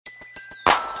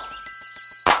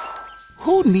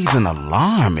Who needs an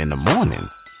alarm in the morning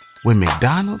when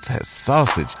McDonald's has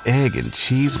sausage, egg, and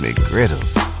cheese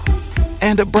McGriddles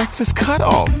and a breakfast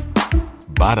cutoff?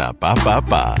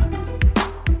 Ba-da-ba-ba-ba.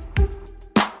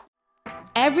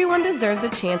 Everyone deserves a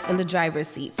chance in the driver's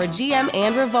seat. For GM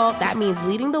and Revolt, that means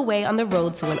leading the way on the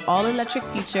road to an all-electric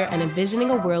future and envisioning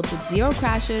a world with zero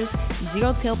crashes,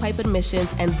 zero tailpipe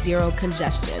emissions, and zero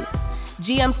congestion.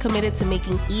 GM's committed to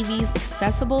making EVs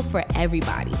accessible for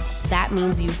everybody. That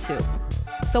means you too.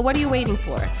 So what are you waiting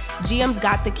for? GM's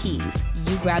got the keys.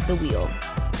 You grab the wheel.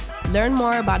 Learn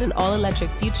more about an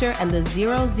all-electric future and the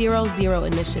 000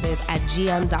 initiative at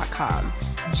gm.com.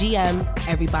 GM,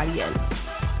 everybody in.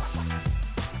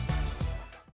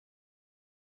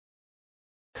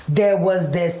 There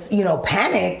was this,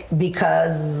 panic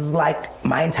because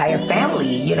my entire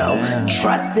family,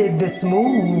 trusted this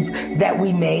move that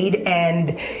we made,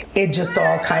 and it just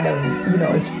all kind of,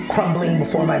 is crumbling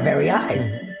before my very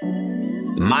eyes.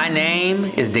 My name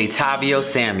is Detavio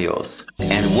Samuels,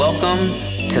 and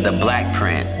welcome to the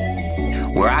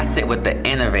Blackprint, where I sit with the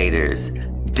innovators,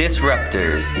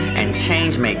 disruptors, and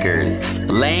change makers,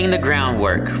 laying the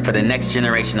groundwork for the next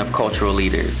generation of cultural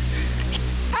leaders.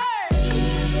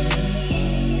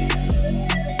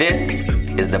 This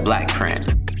is the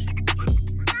Blackprint.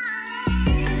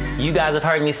 You guys have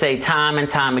heard me say time and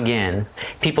time again,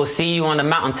 people see you on the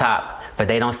mountaintop, but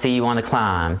they don't see you on the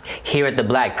climb. Here at the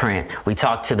Blackprint, we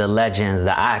talk to the legends,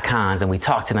 the icons, and we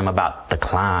talk to them about the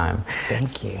climb.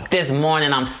 Thank you. This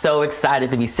morning, I'm so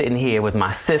excited to be sitting here with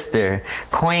my sister,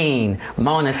 Queen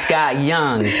Mona Scott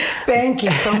Young. Thank you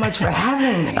so much for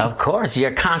having me. Of course, your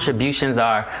contributions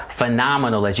are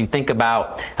phenomenal as you think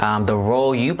about the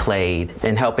role you played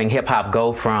in helping hip hop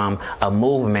go from a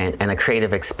movement and a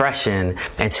creative expression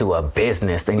into a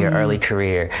business in your early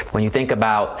career. When you think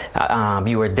about,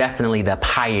 you were definitely the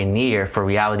pioneer for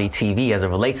reality TV as it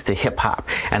relates to hip hop.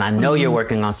 And I know you're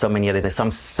working on so many other things, so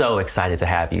I'm so excited to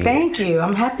have you. Thank you.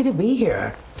 I'm happy to be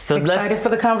here. So excited for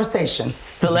the conversation.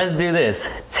 So let's do this.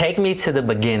 Take me to the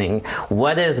beginning.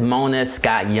 What is Mona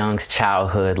Scott Young's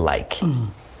childhood like?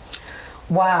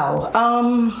 Wow.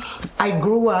 I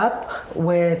grew up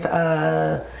with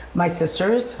my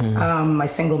sisters, my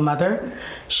single mother.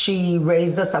 She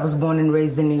raised us. I was born and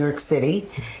raised in New York City.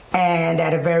 And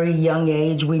at a very young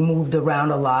age, we moved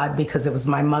around a lot because it was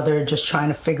my mother just trying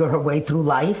to figure her way through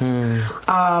life.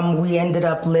 We ended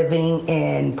up living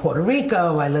in Puerto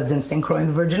Rico. I lived in St. Croix in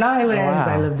the Virgin Islands.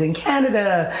 Wow. I lived in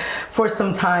Canada for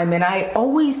some time. And I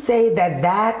always say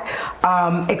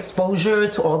that exposure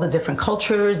to all the different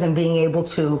cultures and being able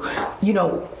to,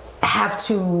 have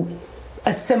to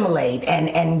assimilate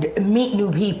and meet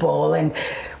new people and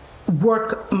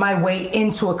work my way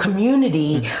into a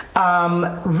community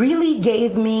really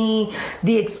gave me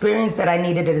the experience that I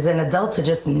needed as an adult to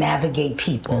just navigate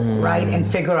people, right? And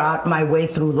figure out my way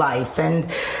through life. And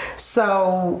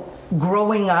so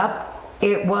growing up,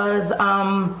 it was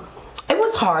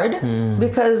hard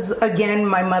because, again,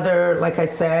 my mother, like I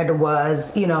said,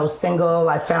 was, single.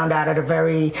 I found out at a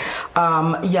very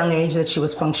young age that she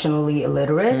was functionally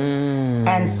illiterate.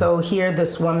 And so here,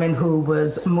 this woman who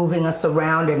was moving us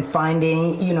around and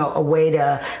finding, a way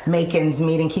to make ends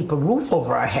meet and keep a roof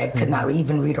over our head could not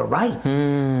even read or write,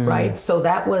 right? So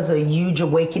that was a huge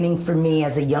awakening for me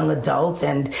as a young adult.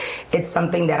 And it's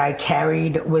something that I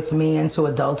carried with me into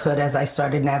adulthood as I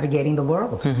started navigating the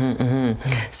world.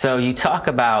 So you talk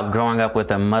about growing up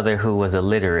with a mother who was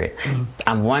illiterate.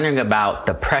 I'm wondering about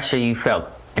the pressure you felt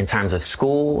in terms of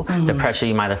school, the pressure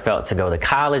you might have felt to go to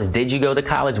college. Did you go to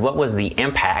college? What was the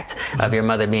impact of your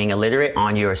mother being illiterate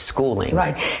on your schooling?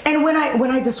 Right. And when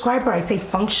I describe her, I say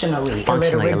functionally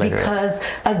illiterate because,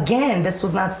 again, this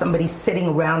was not somebody sitting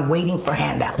around waiting for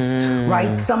handouts,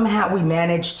 right? Somehow we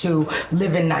managed to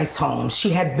live in nice homes. She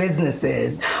had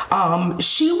businesses.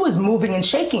 She was moving and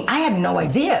shaking. I had no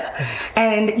idea.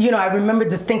 And, I remember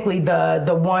distinctly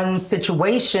the one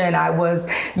situation I was,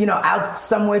 out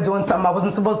somewhere doing something I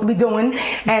wasn't supposed to be doing,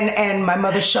 and my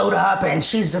mother showed up, and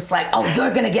she's just like, "Oh,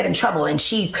 you're gonna get in trouble," and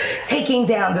she's taking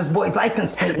down this boy's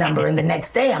license plate number, and the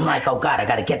next day I'm like, "Oh God, I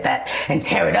gotta get that and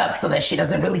tear it up so that she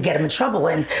doesn't really get him in trouble."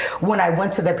 And when I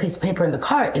went to that piece of paper in the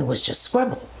cart, it was just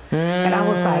scribbled. And I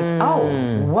was like,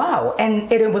 oh, wow. And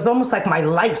it was almost like my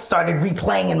life started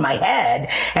replaying in my head.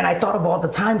 And I thought of all the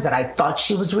times that I thought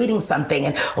she was reading something.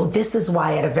 And, this is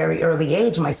why at a very early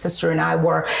age, my sister and I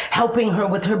were helping her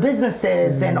with her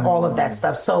businesses and all of that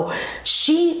stuff. So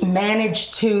she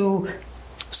managed to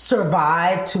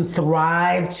survive, to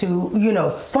thrive, to,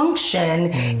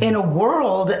 function in a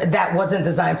world that wasn't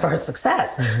designed for her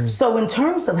success. So in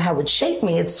terms of how it shaped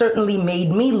me, it certainly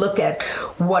made me look at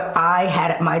what I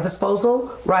had at my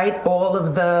disposal, right? All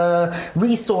of the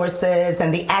resources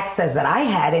and the access that I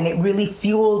had, and it really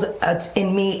fueled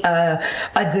in me a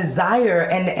desire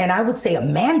and I would say a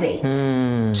mandate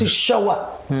to show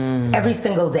up every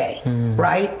single day,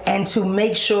 right? And to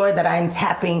make sure that I'm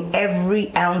tapping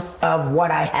every ounce of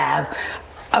what I have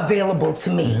available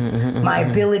to me. My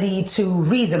ability to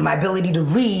reason, my ability to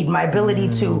read, my ability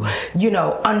to,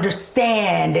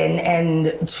 understand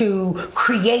and to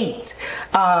create.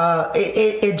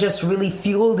 It just really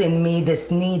fueled in me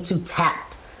this need to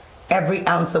tap every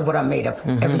ounce of what I'm made of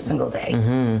every single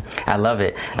day. I love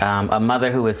it. A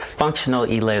mother who is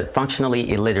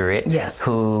functionally illiterate, yes,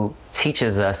 who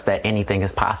teaches us that anything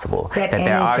is possible, that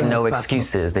there are no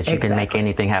excuses, that you can make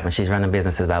anything happen. She's running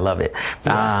businesses. I love it.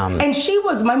 Yeah. And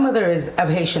my mother is of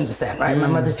Haitian descent, right? My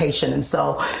mother's Haitian. And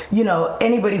so,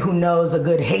 anybody who knows a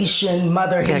good Haitian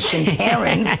mother, Haitian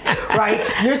parents, right?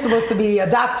 You're supposed to be a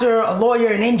doctor, a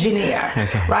lawyer, an engineer,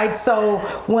 right? So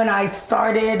when I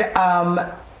started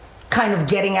kind of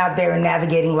getting out there and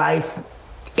navigating life,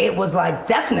 it was like,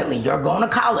 definitely, you're going to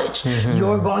college.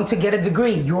 You're going to get a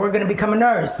degree. You're going to become a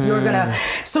nurse.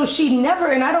 So she never,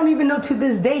 and I don't even know to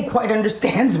this day, quite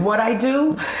understands what I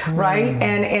do, right?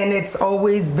 And it's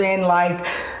always been like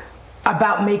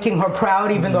about making her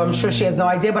proud, even though I'm sure she has no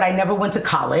idea, but I never went to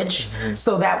college.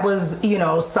 So that was,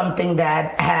 something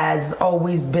that has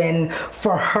always been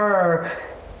for her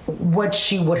what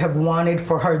she would have wanted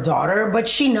for her daughter, but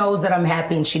she knows that I'm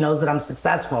happy and she knows that I'm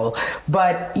successful.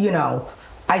 But,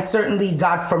 I certainly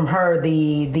got from her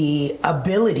the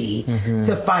ability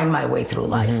to find my way through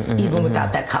life, even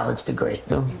without that college degree.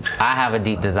 I have a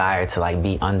deep desire to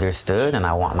be understood, and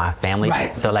I want my family.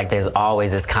 Right. So there's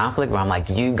always this conflict where I'm like,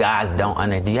 you guys don't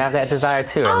do you have that desire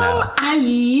too, or no? I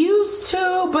used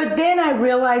to, but then I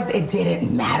realized it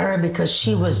didn't matter because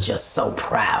she was just so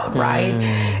proud, right?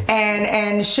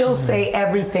 And she'll say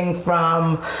everything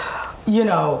from,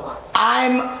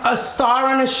 I'm a star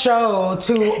on a show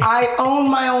to I own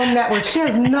my own network. She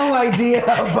has no idea,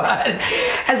 but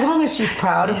as long as she's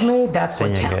proud of me, that's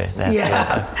what counts. That's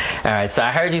good. All right, so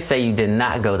I heard you say you did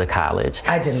not go to college.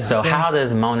 I did not. So how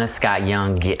does Mona Scott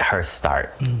Young get her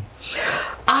start?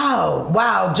 Oh,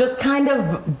 wow. Just kind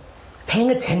of paying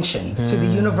attention to the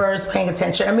universe, paying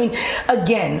attention. I mean,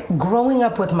 again, growing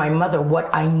up with my mother,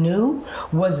 what I knew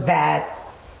was that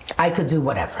I could do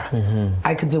whatever.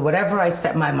 I could do whatever I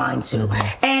set my mind to.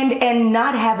 And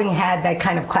not having had that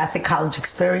kind of classic college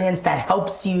experience that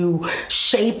helps you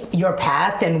shape your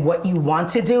path and what you want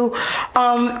to do.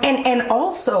 And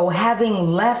also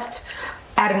having left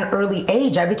at an early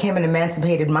age, I became an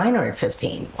emancipated minor at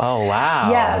 15. Oh, wow.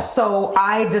 Yeah, so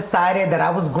I decided that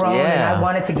I was grown and I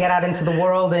wanted to get out into the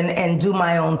world and do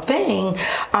my own thing.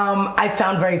 I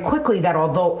found very quickly that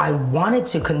although I wanted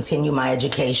to continue my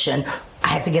education, I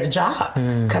had to get a job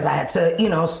because I had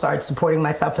to, start supporting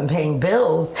myself and paying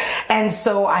bills. And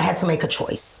so I had to make a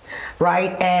choice,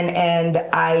 right? And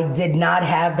I did not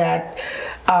have that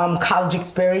college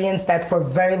experience that for a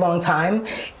very long time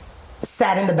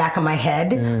sat in the back of my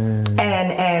head.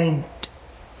 And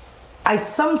I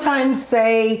sometimes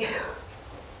say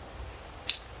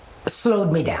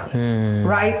slowed me down,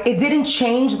 right? It didn't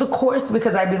change the course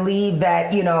because I believe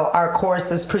that, our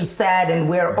course is preset and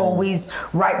we're always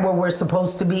right where we're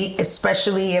supposed to be,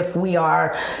 especially if we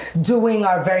are doing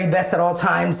our very best at all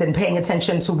times and paying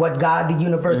attention to what God, the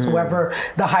universe, whoever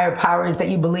the higher power is that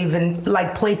you believe in,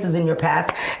 places in your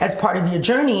path as part of your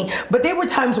journey. But there were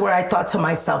times where I thought to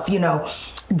myself,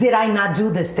 did I not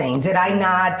do this thing? Did I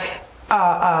not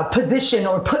position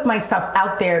or put myself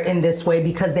out there in this way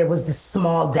because there was this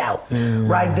small doubt,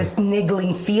 right? This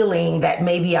niggling feeling that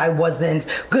maybe I wasn't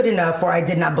good enough or I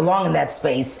did not belong in that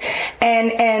space.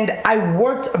 And I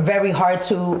worked very hard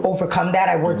to overcome that.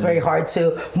 I worked very hard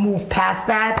to move past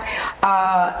that.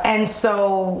 And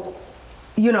so,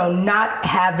 not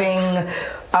having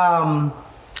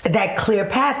that clear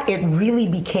path, it really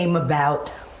became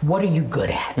about what are you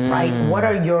good at, right? What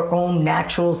are your own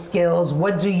natural skills?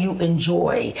 What do you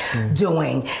enjoy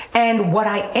doing? And what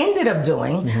I ended up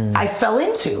doing, I fell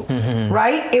into,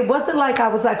 right? It wasn't like I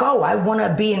was like, oh, I want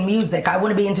to be in music. I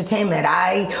want to be entertainment.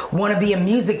 I want to be a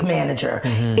music manager.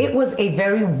 It was a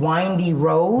very windy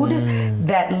road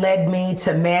that led me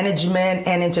to management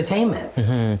and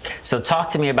entertainment. So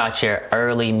talk to me about your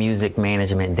early music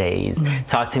management days.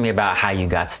 Talk to me about how you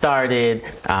got started,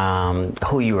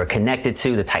 who you were connected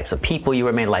to, the types of people you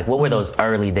were made. What were those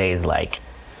early days like?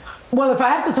 Well, if I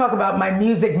have to talk about my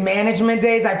music management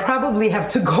days, I probably have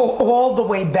to go all the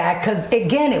way back because,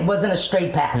 again, it wasn't a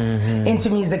straight path into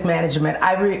music management.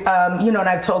 And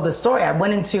I've told this story. I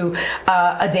went into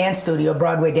a dance studio,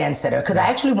 Broadway Dance Center, because I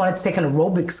actually wanted to take an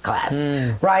aerobics class,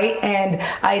 right? And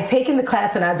I had taken the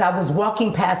class, and as I was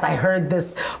walking past, I heard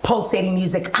this pulsating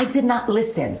music. I did not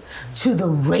listen to the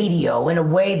radio in a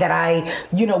way that I,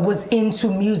 was into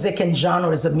music and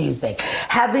genres of music.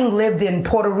 Having lived in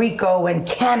Puerto Rico and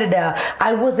Canada,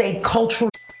 I was a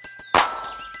cultural...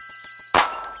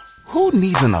 Who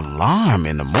needs an alarm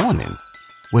in the morning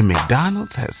when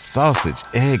McDonald's has sausage,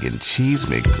 egg, and cheese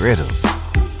McGriddles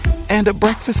and a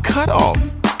breakfast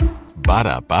cutoff?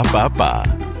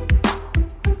 Ba-da-ba-ba-ba.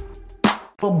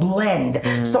 blend.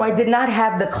 So I did not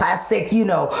have the classic,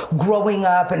 growing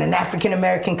up in an African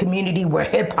American community where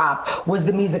hip hop was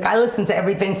the music. I listened to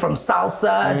everything from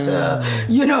salsa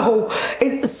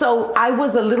to, so I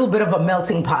was a little bit of a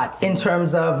melting pot in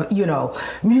terms of,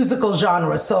 musical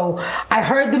genre. So I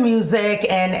heard the music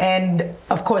and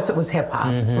of course it was hip hop,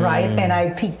 right? And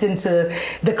I peeked into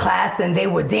the class and they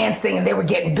were dancing and they were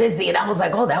getting busy and I was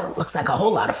like, oh, that looks like a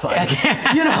whole lot of fun.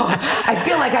 I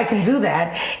feel like I can do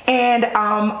that. And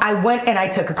I went and I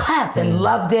took a class and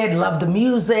loved it, loved the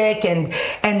music and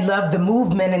loved the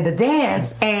movement and the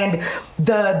dance. And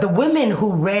the women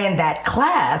who ran that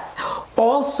class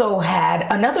also had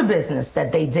another business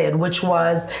that they did, which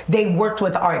was they worked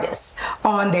with artists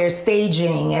on their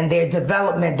staging and their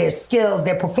development, their skills,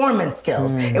 their performance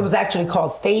skills. It was actually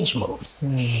called Stage Moves.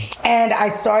 And I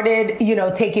started,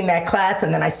 taking that class,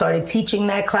 and then I started teaching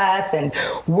that class and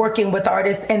working with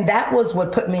artists. And that was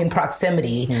what put me in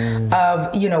proximity of,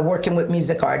 working with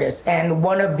music artists. And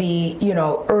one of the,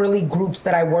 early groups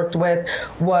that I worked with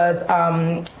was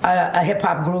a hip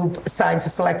hop group signed to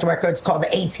Select Records called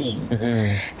the A-Team.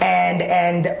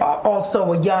 And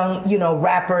also a young,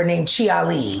 rapper named Chia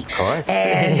Lee. Of course.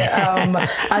 And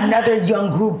another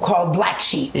young group called Black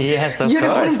Sheep. Yes, of course. You know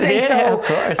what I'm saying? Yeah, so of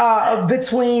course.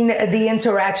 Between the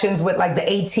interactions with like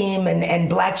the A-Team and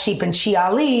Black Sheep and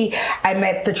Chia Lee, I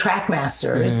met the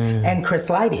Trackmasters and Chris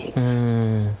Lighty.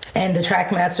 And the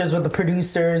Trackmasters were the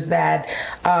producers that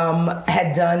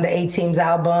had done the A-Team's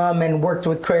album and worked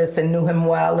with Chris and knew him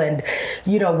well. And,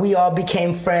 we all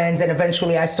became friends. And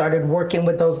eventually I started working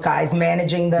with those guys,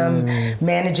 managing them,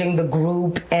 managing the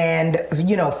group. And,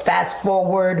 fast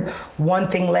forward, one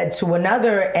thing led to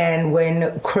another. And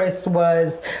when Chris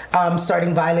was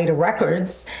starting Violator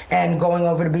Records and going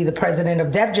over to be the president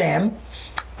of Def Jam,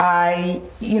 I,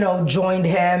 joined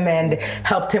him and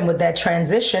helped him with that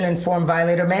transition and formed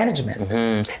Violator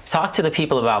Management. Talk to the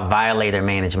people about Violator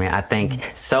Management. I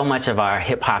think so much of our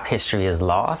hip hop history is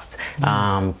lost,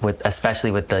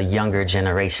 especially with the younger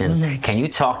generations. Can you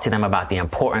talk to them about the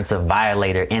importance of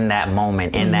Violator in that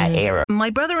moment, in that era?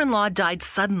 My brother-in-law died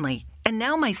suddenly, and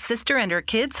now my sister and her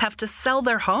kids have to sell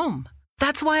their home.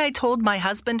 That's why I told my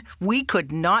husband we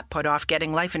could not put off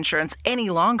getting life insurance any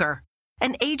longer.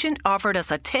 An agent offered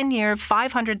us a 10-year,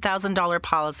 $500,000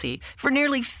 policy for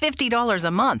nearly $50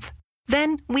 a month.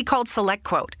 Then we called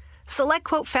SelectQuote.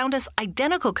 SelectQuote found us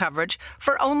identical coverage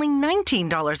for only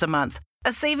 $19 a month,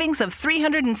 a savings of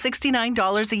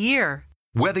 $369 a year.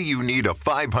 Whether you need a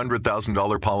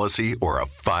 $500,000 policy or a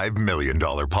 $5 million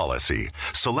policy,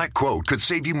 SelectQuote could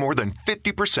save you more than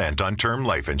 50% on term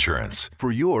life insurance.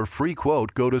 For your free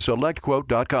quote, go to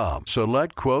SelectQuote.com.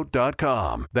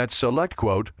 SelectQuote.com. That's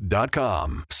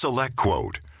SelectQuote.com.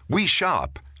 SelectQuote. We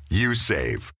shop, you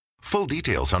save. Full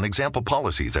details on example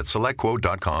policies at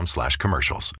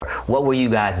SelectQuote.com/commercials. What were you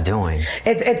guys doing?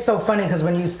 It's so funny because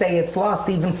when you say it's lost,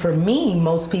 even for me,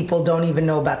 most people don't even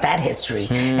know about that history.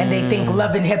 And they think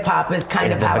Love and Hip Hop is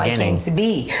kind of how I came to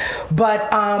be.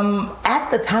 But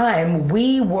at the time,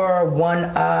 we were one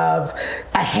of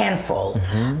a handful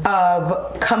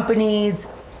of companies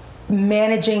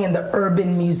managing in the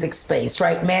urban music space,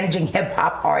 right? Managing hip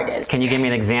hop artists. Can you give me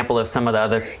an example of some of the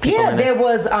other people? Yeah, there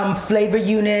was Flavor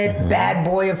Unit, Bad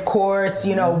Boy, of course.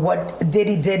 What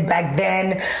Diddy did back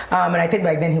then, and I think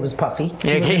back then he was Puffy.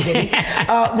 He wasn't Diddy.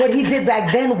 What he did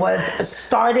back then was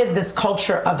started this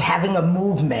culture of having a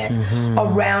movement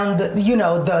around,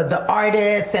 the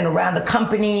artists and around the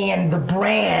company and the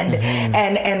brand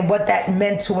and what that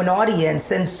meant to an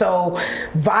audience. And so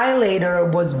Violator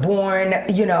was born,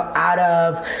 out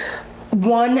of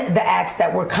the acts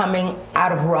that were coming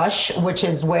out of Rush, which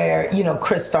is where,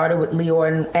 Chris started with Leo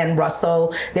and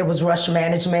Russell. There was Rush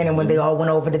Management, and when they all went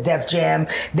over to Def Jam,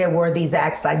 there were these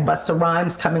acts like Busta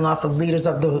Rhymes coming off of Leaders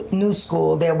of the New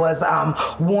School. There was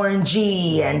Warren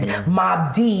G and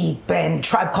Mobb Deep and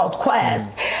Tribe Called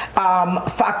Quest.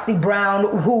 Foxy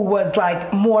Brown, who was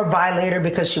like more Violator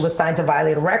because she was signed to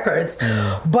Violator Records.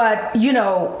 But,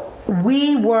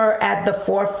 we were at the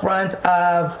forefront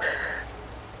of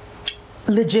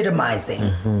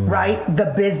legitimizing, right,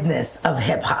 the business of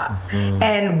hip hop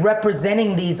and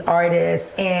representing these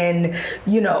artists in,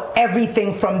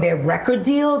 everything from their record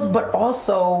deals, but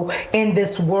also in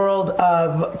this world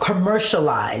of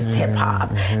commercialized hip hop,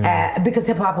 because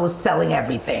hip hop was selling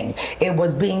everything. It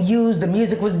was being used, the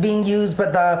music was being used,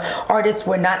 but the artists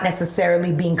were not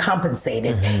necessarily being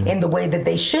compensated in the way that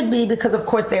they should be, because of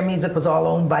course their music was all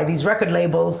owned by these record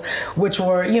labels, which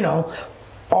were,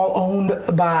 all owned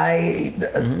by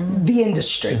the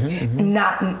industry,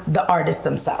 not the artists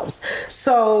themselves.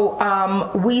 So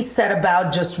we set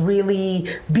about just really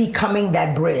becoming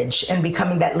that bridge and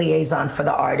becoming that liaison for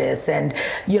the artists. And,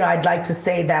 I'd like to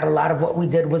say that a lot of what we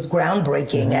did was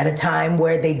groundbreaking at a time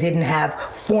where they didn't have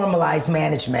formalized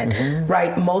management,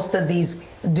 right? Most of these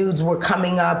dudes were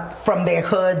coming up from their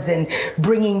hoods and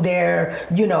bringing their,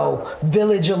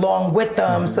 village along with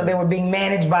them. So they were being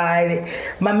managed by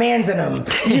my mans in them,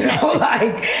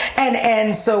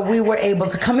 and so we were able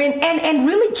to come in and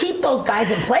really keep those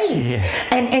guys in place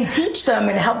and teach them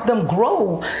and help them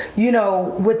grow,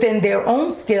 within their own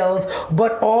skills,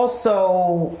 but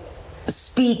also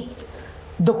speak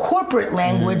the corporate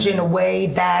language in a way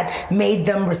that made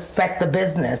them respect the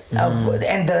business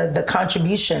and the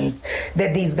contributions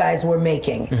that these guys were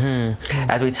making.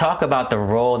 As we talk about the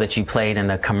role that you played in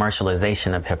the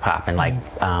commercialization of hip hop and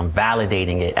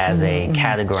validating it as a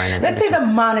category. Let's say the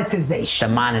monetization.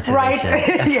 The monetization.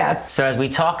 Right? Yes. So as we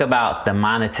talk about the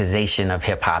monetization of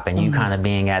hip hop and you kind of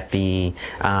being at the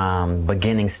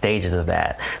beginning stages of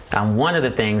that, one of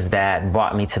the things that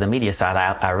brought me to the media side,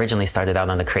 I originally started out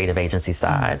on the creative agency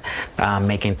side.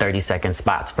 Making 30-second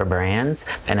spots for brands.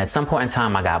 And at some point in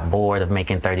time, I got bored of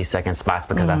making 30-second spots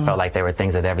because I felt like there were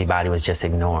things that everybody was just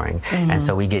ignoring. And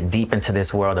so we get deep into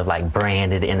this world of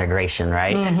branded integration,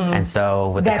 right? And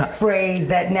so with that phrase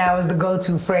that now is the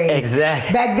go-to phrase.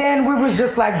 Exactly. Back then, we was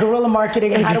just like guerrilla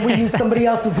marketing and how do we use somebody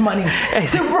else's money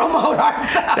to promote our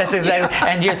stuff? That's exactly.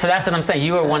 And so that's what I'm saying.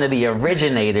 You were one of the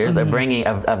originators of bringing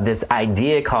of this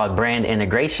idea called brand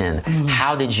integration.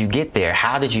 How did you get there?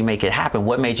 How did you make it happen?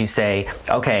 What made you say,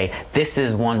 okay, this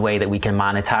is one way that we can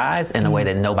monetize in a way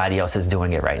that nobody else is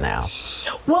doing it right now?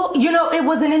 Well, it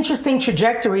was an interesting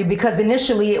trajectory because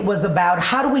initially it was about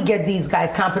how do we get these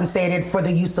guys compensated for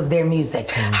the use of their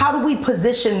music? How do we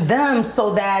position them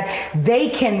so that they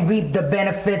can reap the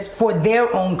benefits for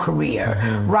their own career,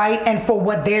 right? And for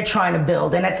what they're trying to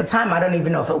build. And at the time, I don't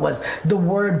even know if it was the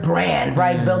word brand,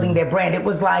 right? Building their brand. It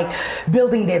was like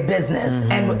building their business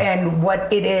and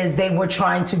what it is they were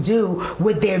trying to do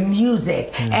with their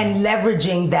music and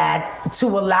leveraging that to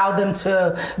allow them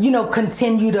to,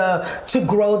 continue to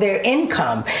grow their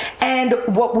income. And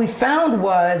what we found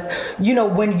was,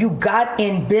 when you got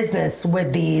in business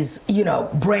with these,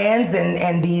 brands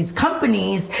and these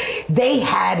companies, they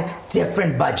had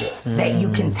different budgets that you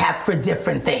can tap for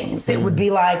different things. It would be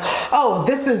like, oh,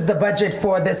 this is the budget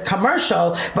for this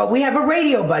commercial, but we have a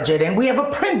radio budget and we have a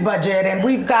print budget and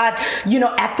we've got,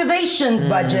 activations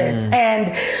budgets.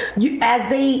 And as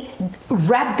they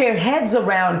wrap their heads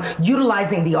around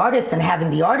utilizing the artists and having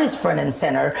the artists front and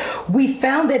center, we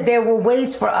found that there were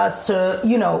ways for us to,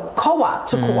 co-op,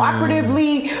 to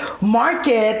cooperatively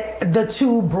market the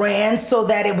two brands so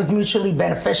that it was mutually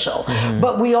beneficial.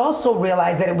 But we also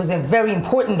realized that it was very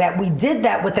important that we did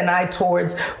that with an eye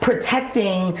towards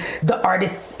protecting the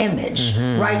artist's image,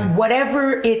 right?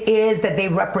 Whatever it is that they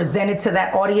represented to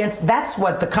that audience, that's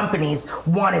what the companies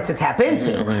wanted to tap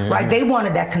into, right? They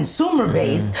wanted that consumer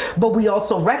base, but we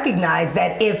also recognized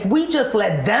that if we just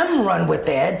let them run with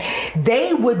it,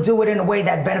 they would do it in a way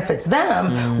that benefits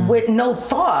them with no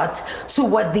thought to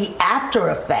what the after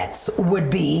effects would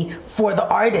be for the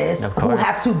artists who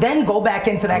have to then go back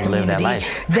into that community,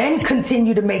 then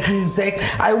continue to make music.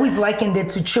 I always likened it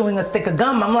to chewing a stick of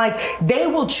gum. I'm like, they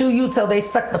will chew you till they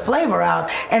suck the flavor out,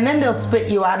 and then they'll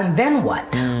spit you out, and then what,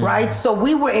 right? So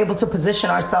we were able to position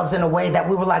ourselves in a way that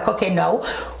we were like, okay, no,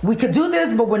 we could do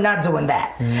this, but we're not doing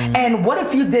that. And what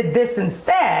if you did this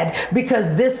instead,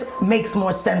 because this makes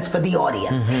more sense for the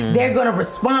audience. They're going to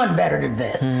respond better to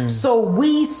this. So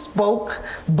we spoke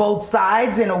both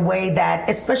sides in a way that,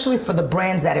 especially for the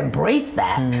brands that embrace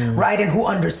that, right, and who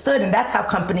understood, and that's how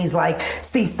companies like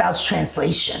Steve Stout's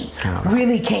Translation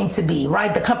really came to be,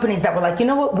 right? The companies that were like, you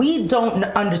know what, we don't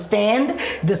understand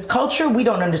this culture, we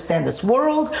don't understand this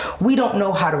world, we don't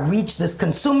know how to reach this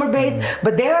consumer base,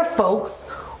 but there are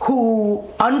folks who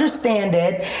understand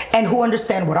it and who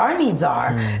understand what our needs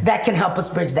are that can help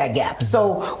us bridge that gap.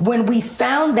 So when we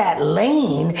found that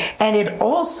lane, and it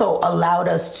also allowed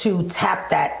us to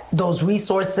tap those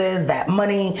resources, that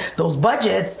money, those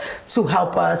budgets to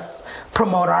help us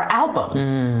promote our albums,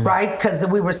 right? Because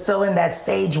we were still in that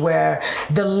stage where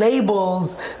the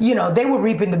labels, you know, they were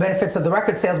reaping the benefits of the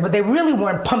record sales, but they really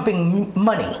weren't pumping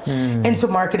money into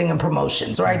marketing and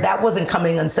promotions, right? That wasn't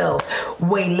coming until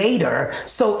way later.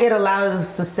 So it allows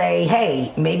us to say,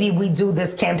 hey, maybe we do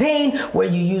this campaign where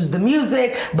you use the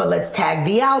music, but let's tag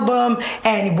the album,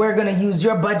 and we're going to use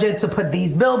your budget to put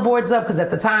these billboards up, because at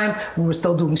the time we were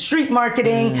still doing street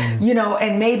marketing, you know,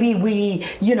 and maybe we,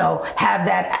 you know, have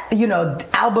that, you know,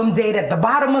 album date at the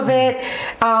bottom of it.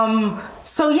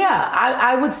 So yeah,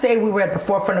 I would say we were at the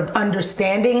forefront of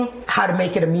understanding how to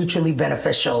make it a mutually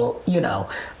beneficial, you know,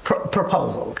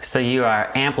 proposal. So you are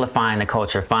amplifying the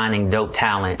culture, finding dope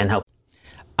talent, and help.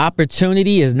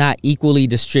 Opportunity is not equally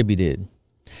distributed.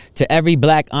 To every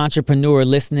Black entrepreneur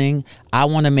listening, I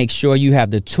want to make sure you have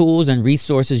the tools and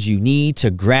resources you need to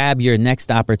grab your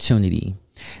next opportunity.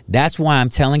 That's why I'm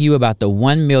telling you about the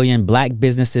 1 Million Black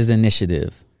Businesses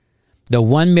Initiative. The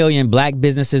 1 Million Black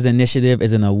Businesses Initiative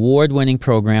is an award-winning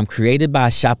program created by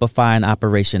Shopify and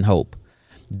Operation Hope.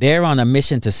 They're on a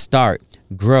mission to start,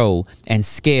 grow, and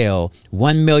scale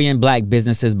 1 million Black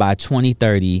businesses by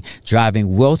 2030,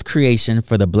 driving wealth creation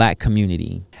for the Black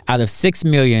community. Out of 6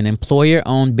 million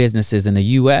employer-owned businesses in the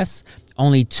U.S.,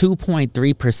 only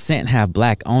 2.3% have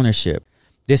Black ownership.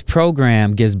 This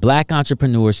program gives Black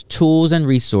entrepreneurs tools and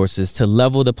resources to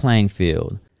level the playing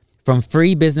field. From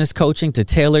free business coaching to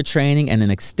tailored training and an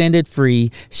extended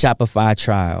free Shopify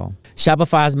trial.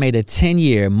 Shopify's made a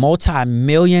 10-year,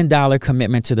 multi-million-dollar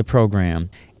commitment to the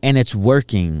program, and it's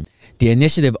working. The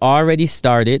initiative already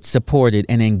started, supported,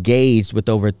 and engaged with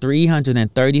over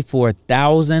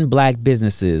 334,000 Black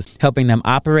businesses, helping them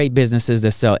operate businesses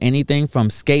that sell anything from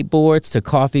skateboards to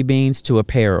coffee beans to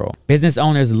apparel. Business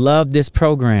owners love this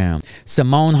program.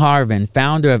 Simone Harvin,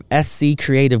 founder of SC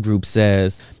Creative Group,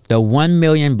 says, "The 1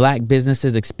 million Black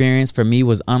businesses experience for me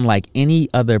was unlike any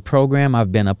other program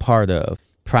I've been a part of,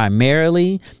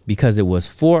 primarily because it was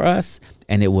for us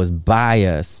and it was by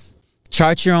us."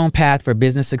 Chart your own path for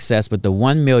business success with the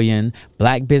 1 Million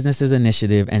Black Businesses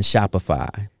Initiative and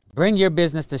Shopify. Bring your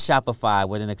business to Shopify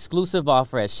with an exclusive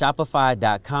offer at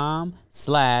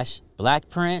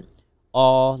shopify.com/Blackprint,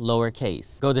 all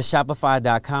lowercase. Go to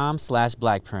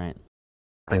shopify.com/Blackprint.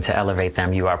 To elevate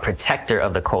them. You are a protector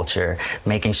of the culture,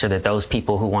 making sure that those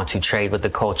people who want to trade with the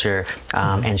culture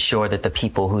ensure that the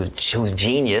people whose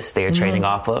genius they are trading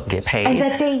off of get paid. And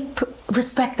that they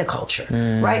respect the culture,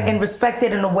 right? And respect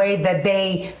it in a way that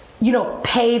they, you know,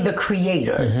 pay the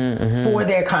creators for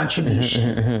their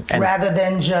contribution rather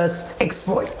than just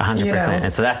exploit. 100%. You know?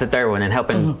 And so that's the third one, and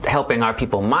helping our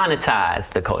people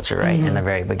monetize the culture, right, in the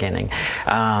very beginning.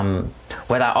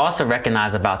 What I also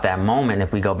recognize about that moment,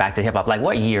 if we go back to hip hop, like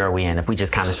what year are we in? If we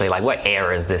just kind of say, like, what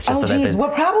era is this? Just We're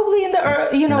probably in the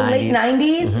late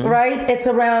 90s, right? It's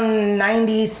around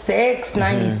 96,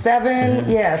 97,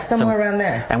 somewhere around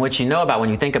there. And what you know about when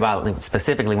you think about,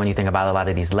 specifically when you think about a lot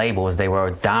of these labels, they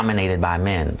were dominated by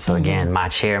men. So again, my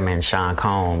chairman, Sean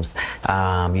Combs,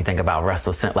 you think about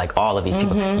Russell, like all of these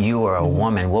people. You were a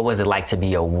woman. What was it like to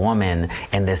be a woman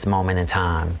in this moment in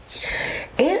time?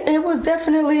 It was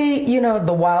definitely, you know,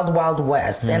 the wild, wild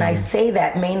west. And I say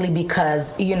that mainly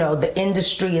because, you know, the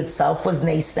industry itself was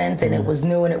nascent and it was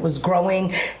new and it was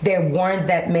growing. There weren't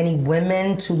that many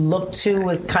women to look to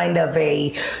as kind of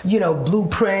a, you know,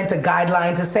 blueprint, a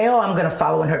guideline to say, oh, I'm going to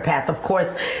follow in her path. Of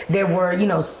course, there were, you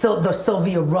know, the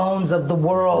Sylvia Rones of the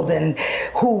world and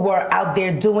who were out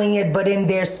there doing it, but in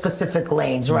their specific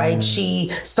lanes, right?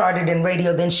 She started in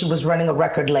radio, then she was running a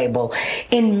record label.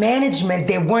 In management,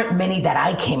 there weren't many that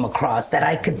I came across that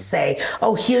I could say,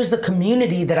 oh, here's a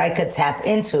community that I could tap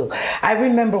into. I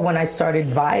remember when I started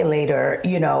Violator,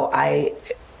 you know,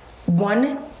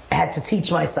 had to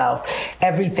teach myself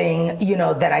everything,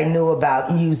 that I knew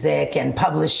about music and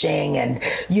publishing and,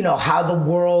 how the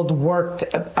world worked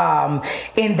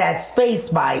in that space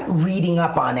by reading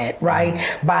up on it, right?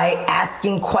 By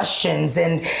asking questions.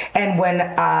 And when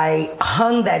I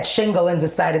hung that shingle and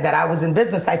decided that I was in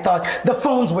business, I thought the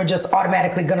phones were just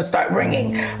automatically going to start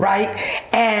ringing, right?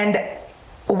 And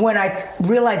when I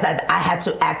realized that I had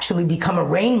to actually become a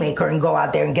rainmaker and go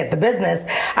out there and get the business,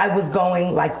 I was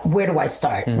going like, where do I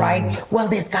start, right? Well,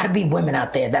 there's got to be women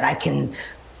out there that I can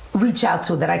reach out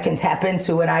to, that I can tap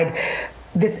into. And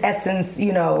this Essence,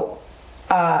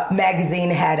 magazine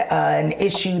had an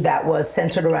issue that was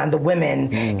centered around the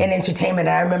women in entertainment.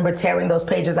 And I remember tearing those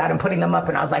pages out and putting them up.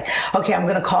 And I was like, okay, I'm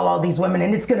going to call all these women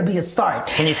and it's going to be a start.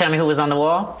 Can you tell me who was on the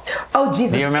wall? Oh,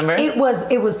 Jesus. Do you remember? It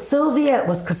was Sylvia. It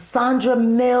was Cassandra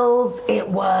Mills. It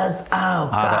was,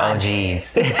 God. The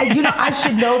OGs. I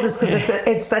should know this because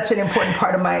it's such an important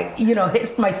part of my,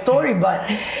 my story. But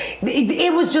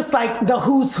it was just like the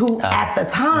who's who at the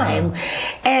time.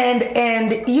 And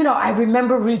I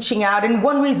remember reaching out, and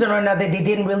one reason or another, they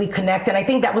didn't really connect. And I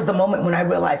think that was the moment when I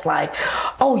realized, like,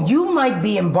 oh, you might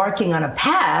be embarking on a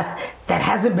path that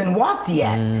hasn't been walked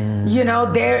yet.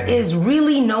 There is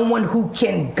really no one who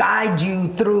can guide you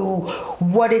through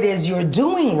what it is you're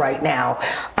doing right now.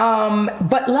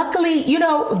 But luckily,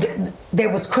 there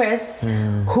was Chris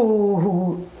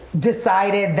who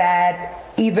decided that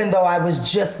even though I was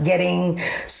just getting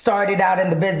started out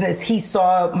in the business, he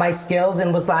saw my skills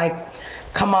and was like,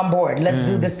 come on board. Let's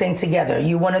do this thing together.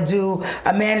 You want to do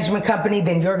a management company,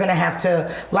 then you're going to have to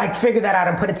figure that out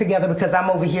and put it together because I'm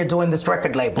over here doing this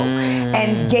record label.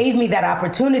 And gave me that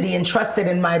opportunity and trusted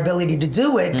in my ability to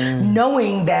do it,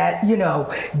 knowing that,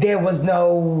 there was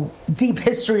no deep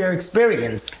history or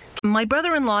experience. My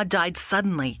brother-in-law died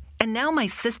suddenly, and now my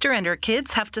sister and her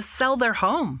kids have to sell their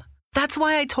home. That's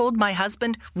why I told my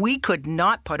husband we could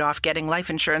not put off getting life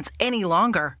insurance any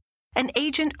longer. An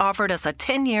agent offered us a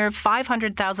 10-year,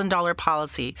 $500,000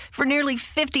 policy for nearly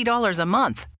 $50 a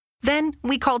month. Then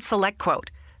we called SelectQuote.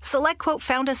 SelectQuote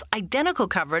found us identical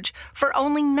coverage for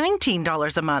only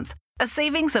 $19 a month, a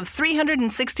savings of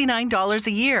 $369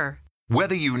 a year.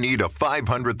 Whether you need a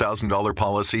 $500,000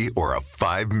 policy or a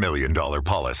 $5 million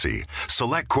policy,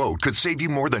 SelectQuote could save you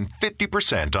more than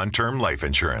 50% on term life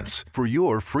insurance. For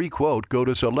your free quote, go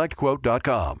to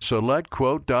SelectQuote.com.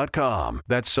 SelectQuote.com.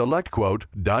 That's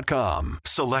SelectQuote.com.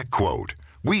 SelectQuote.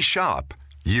 We shop,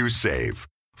 you save.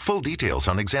 Full details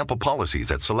on example policies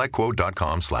at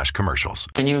SelectQuote.com/commercials.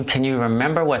 Can you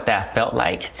remember what that felt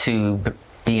like to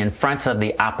be in front of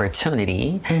the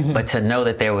opportunity, but to know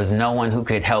that there was no one who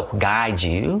could help guide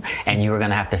you and you were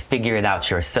going to have to figure it out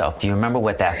yourself? Do you remember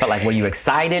what that felt like? Were you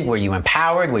excited? Were you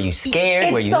empowered? Were you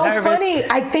scared? Were you nervous? It's so funny.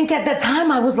 I think at the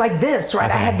time I was like this,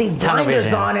 right? Okay. I had these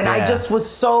blinders on and I just was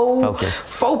so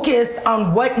focused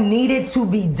on what needed to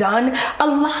be done. A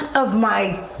lot of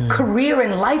my career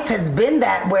in life has been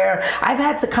that, where I've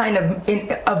had to kind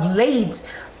of late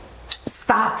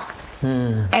stop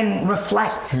and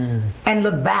reflect and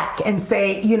look back and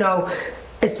say,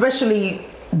 especially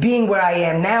being where I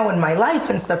am now in my life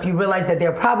and stuff, you realize that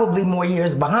there are probably more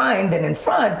years behind than in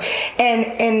front. And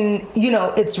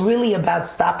it's really about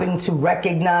stopping to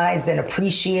recognize and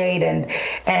appreciate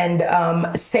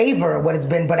and savor what it's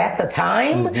been. But at the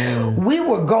time, we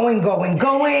were going.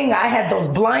 I had those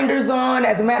blinders on.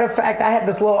 As a matter of fact, I had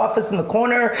this little office in the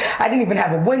corner. I didn't even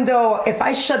have a window. If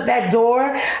I shut that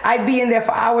door, I'd be in there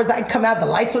for hours. I'd come out, the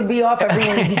lights would be off,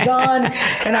 everyone would be gone.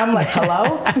 And I'm like,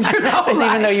 hello? I didn't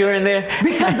even know you were in there.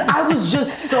 Because I was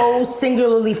just so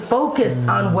singularly focused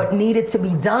on what needed to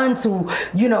be done to,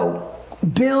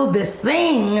 build this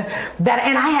thing and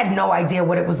I had no idea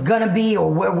what it was gonna be or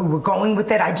where we were going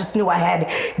with it. I just knew I had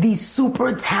these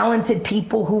super talented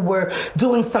people who were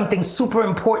doing something super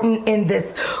important in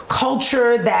this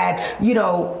culture that,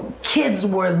 kids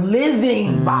were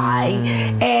living by,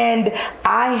 and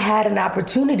I had an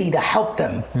opportunity to help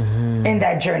them in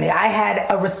that journey. I had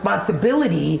a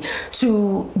responsibility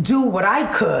to do what I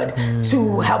could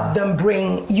to help them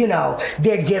bring,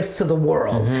 their gifts to the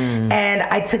world. And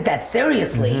I took that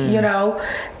seriously,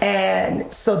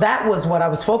 and so that was what I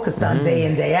was focused on day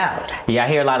in, day out. Yeah, I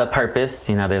hear a lot of purpose.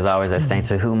 There's always that saying,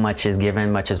 to whom much is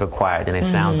given, much is required. And it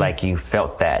sounds like you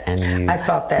felt that. And I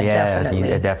felt that, definitely.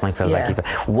 It definitely felt like you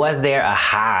felt. Was there a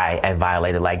high at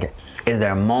Violated? Like, is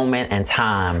there a moment in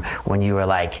time when you were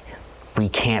like, we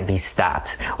can't be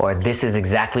stopped, or this is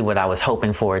exactly what I was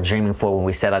hoping for, dreaming for when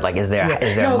we said like, is there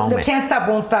a moment? No, the Can't Stop,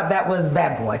 Won't Stop, that was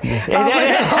Bad Boy.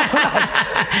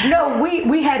 No,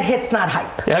 we had Hits Not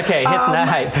Hype. Okay, Hits Not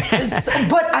Hype.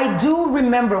 But I do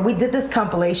remember we did this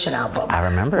compilation album. I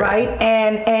remember. Right?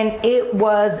 And it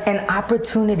was an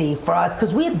opportunity for us,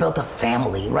 because we had built a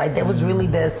family, right? There was really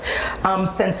this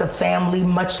sense of family,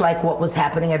 much like what was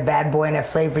happening at Bad Boy and at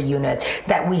Flavor Unit,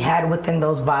 that we had within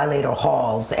those Violator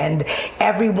halls. And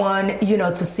everyone, you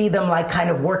know, to see them like kind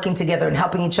of working together and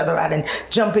helping each other out and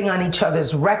jumping on each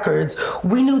other's records,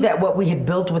 we knew that what we had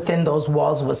built within those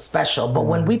walls was special. But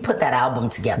when we put that album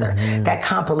together, that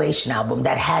compilation album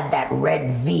that had that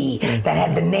red V, that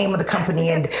had the name of the company,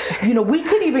 and, you know, we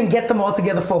couldn't even get them all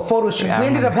together for a photo shoot. We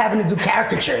ended up having to do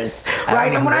caricatures,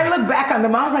 right? And when I look back on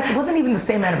them, I was like, it wasn't even the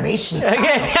same animation style.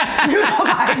 You know,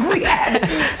 like we had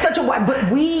such a wide, but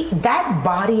that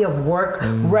body of work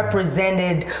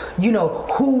represented, you know,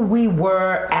 who we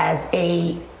were as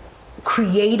a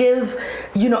creative,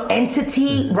 you know,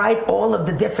 entity, right? All of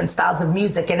the different styles of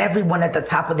music and everyone at the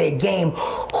top of their game,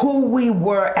 who we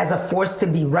were as a force to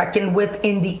be reckoned with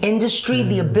in the industry,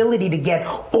 the ability to get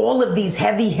all of these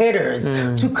heavy hitters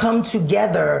to come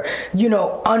together, you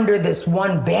know, under this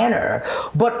one banner,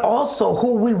 but also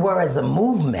who we were as a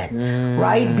movement,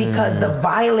 right? Because the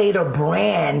Violator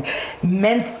brand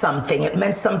meant something. It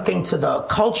meant something to the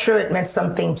culture. It meant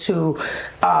something to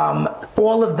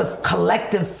all of the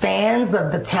collective fans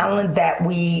of the talent that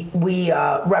we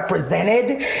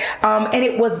represented, and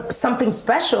it was something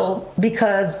special,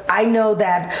 because I know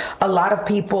that a lot of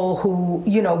people who,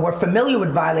 you know, were familiar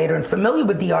with Violator and familiar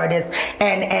with the artist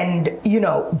and you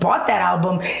know, bought that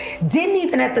album, didn't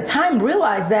even at the time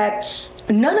realize that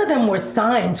none of them were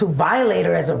signed to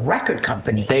Violator as a record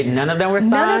company. None of them were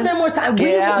signed? None of them were signed.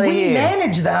 We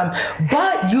managed them,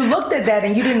 but you looked at that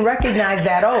and you didn't recognize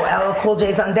that, oh, LL Cool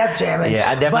J's on Def Jam, and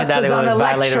I definitely thought it was on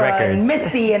Violator Elektra, Records. and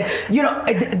Missy, and, you know,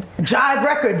 Jive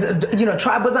Records, you know,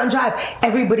 Tribe was on Jive.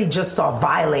 Everybody just saw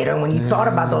Violator, and when you thought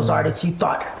about those artists, you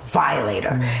thought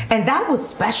Violator. And that was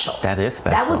special. That is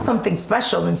special. That was something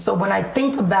special. And so when I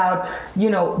think about, you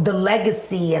know, the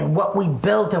legacy and what we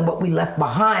built and what we left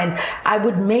behind, I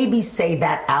would maybe say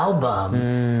that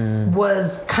album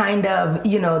was kind of,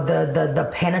 you know, the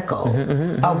pinnacle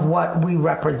of what we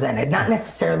represented. Not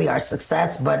necessarily our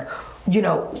success, but, you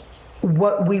know,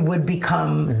 what we would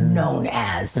become known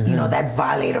as, you know, that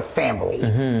Violator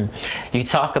family. You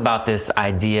talk about this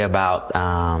idea about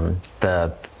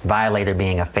the Violator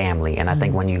being a family, and I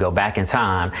think when you go back in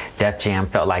time, Def Jam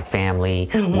felt like family,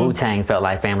 Wu-Tang felt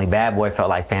like family, Bad Boy felt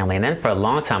like family, and then for a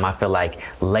long time I feel like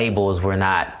labels were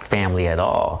not family at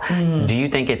all. Do you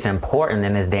think it's important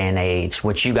in this day and age,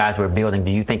 what you guys were building,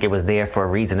 do you think it was there for a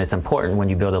reason? It's important when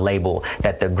you build a label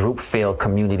that the group feel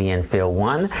community and feel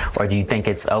one, or do you think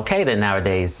it's okay that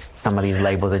nowadays some of these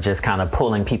labels are just kind of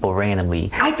pulling people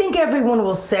randomly? I think everyone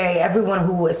will say, everyone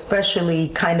who especially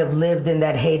kind of lived in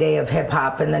that heyday of hip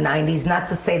hop in the 90s, not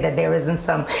to say that there isn't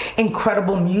some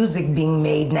incredible music being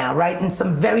made now, right? And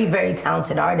some very, very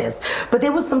talented artists. But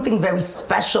there was something very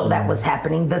special that was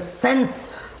happening. The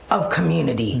sense of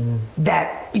community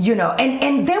that, you know,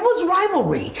 and there was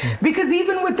rivalry, because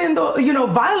even within the, you know,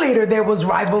 Violator, there was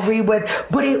rivalry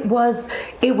but it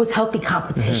was healthy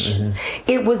competition.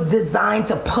 It was designed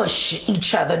to push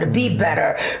each other to be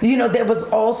better. You know, there was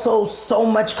also so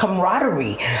much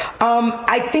camaraderie.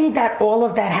 I think that all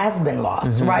of that has been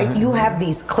lost, right? You have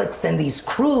these cliques and these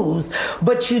crews,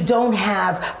 but you don't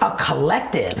have a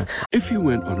collective. If you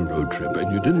went on a road trip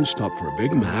and you didn't stop for a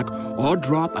Big Mac or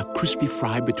drop a crispy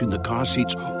fry between the car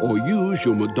seats or use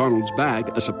your McDonald's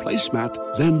bag as a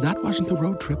placemat, then that wasn't a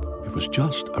road trip. It was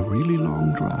just a really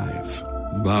long drive.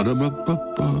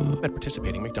 Ba-da-ba-ba-ba. At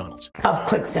participating McDonald's. Of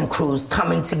cliques and crews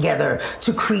coming together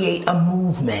to create a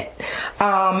movement.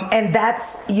 And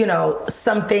that's, you know,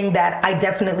 something that I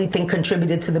definitely think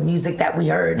contributed to the music that we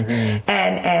heard.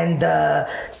 And the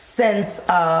sense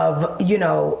of, you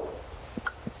know,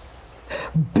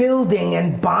 building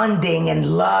and bonding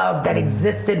and love that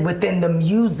existed within the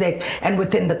music and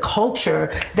within the culture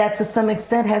that to some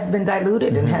extent has been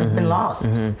diluted and has been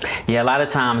lost. Yeah, a lot of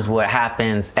times what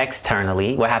happens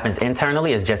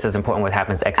internally is just as important what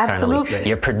happens externally. Absolutely.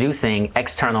 You're producing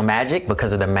external magic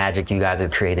because of the magic you guys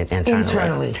have created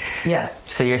internally. Yes.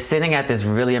 So you're sitting at this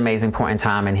really amazing point in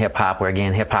time in hip hop where,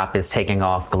 again, hip hop is taking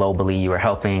off globally. You are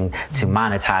helping to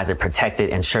monetize it, protect it,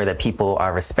 ensure that people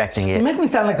are respecting it. You make me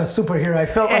sound like a superhero. superhero. I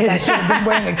felt like I should have been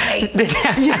wearing a cape.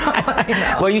 I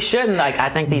know. Well, you shouldn't. I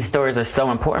think these stories are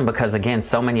so important because, again,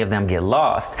 so many of them get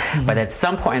lost. But at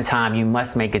some point in time, you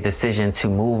must make a decision to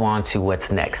move on to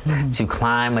what's next, to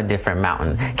climb a different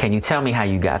mountain. Can you tell me how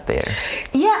you got there?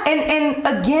 Yeah, and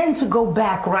again, to go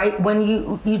back, right, when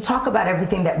you talk about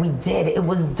everything that we did, it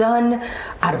was done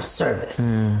out of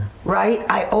service, right?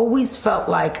 I always felt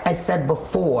like I said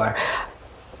before,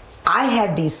 I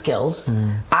had these skills,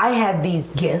 I had these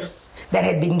gifts that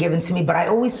had been given to me, but I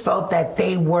always felt that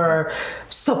they were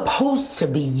supposed to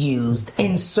be used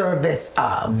in service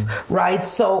of, right?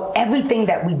 So everything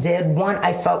that we did, one,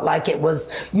 I felt like it was,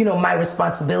 my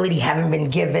responsibility, having been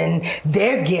given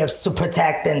their gifts to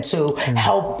protect and to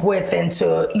help with and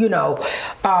to,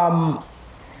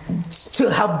 to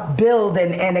help build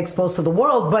and expose to the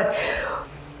world. But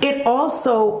it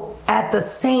also, at the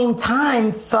same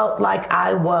time, felt like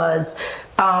I was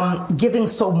giving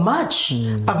so much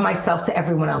of myself to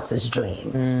everyone else's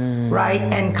dream, right?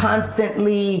 And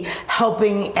constantly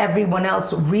helping everyone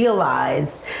else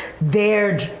realize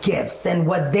their gifts and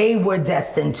what they were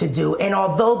destined to do. And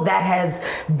although that has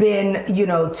been,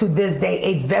 to this day,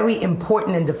 a very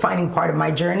important and defining part of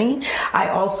my journey, I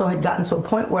also had gotten to a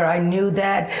point where I knew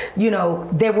that,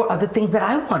 there were other things that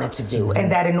I wanted to do,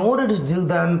 and that in order to do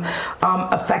them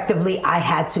effectively, I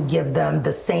had to give them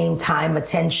the same time,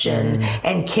 attention,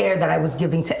 and care that I was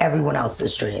giving to everyone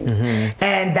else's dreams.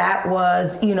 And that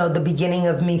was, the beginning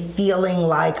of me feeling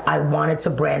like I wanted to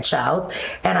branch out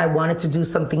and I wanted to do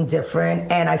something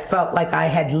different. And I felt like I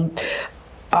had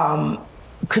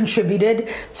contributed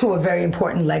to a very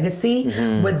important legacy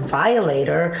with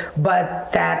Violator,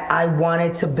 but that I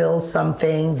wanted to build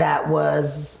something that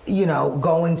was,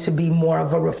 going to be more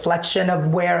of a reflection of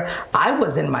where I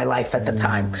was in my life at the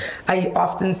time. I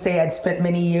often say I'd spent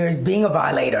many years being a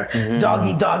violator. Dog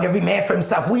eat dog, every man for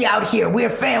himself. We out here, we're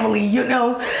family,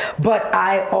 But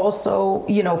I also,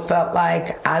 felt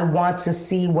like I want to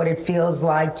see what it feels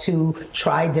like to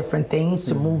try different things,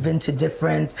 to move into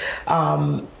different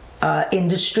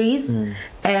industries,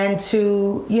 and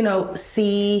to,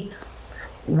 see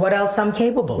what else I'm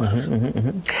capable of.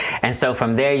 And so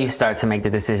from there, you start to make the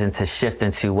decision to shift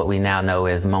into what we now know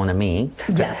as Mon Ami.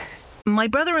 Yes. My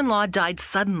brother-in-law died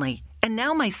suddenly, and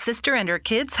now my sister and her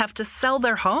kids have to sell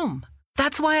their home.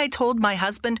 That's why I told my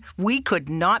husband we could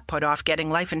not put off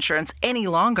getting life insurance any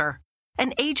longer.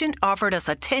 An agent offered us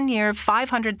a 10-year,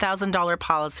 $500,000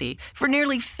 policy for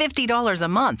nearly $50 a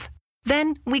month.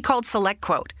 Then we called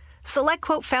SelectQuote.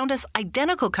 SelectQuote found us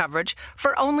identical coverage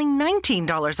for only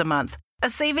 $19 a month, a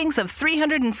savings of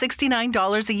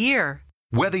 $369 a year.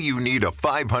 Whether you need a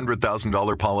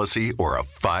 $500,000 policy or a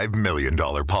 $5 million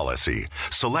policy,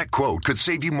 SelectQuote could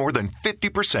save you more than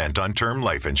 50% on term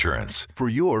life insurance. For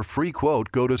your free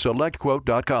quote, go to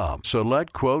SelectQuote.com.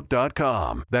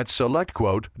 SelectQuote.com. That's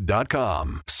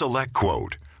SelectQuote.com.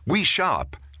 SelectQuote. We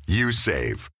shop, you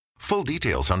save. Full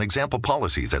details on example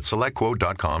policies at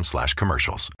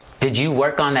SelectQuote.com/commercials. Did you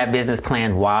work on that business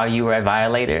plan while you were at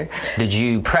Violator? Did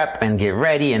you prep and get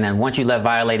ready, and then once you left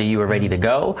Violator, you were ready to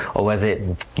go? Or was it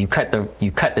you cut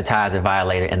the ties at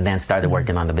Violator and then started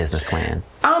working on the business plan?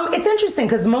 It's interesting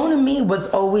because Mon Ami was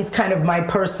always kind of my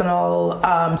personal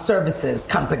services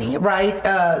company, right?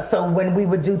 So when we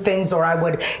would do things or I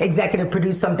would executive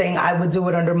produce something, I would do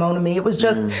it under Mon Ami. It was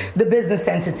just the business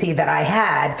entity that I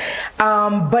had.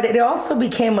 But it also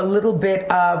became a little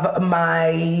bit of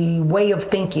my way of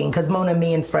thinking because Mon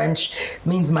Ami in French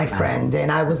means my friend.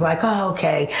 And I was like, oh,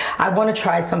 okay, I want to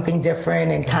try something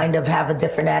different and kind of have a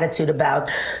different attitude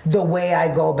about the way I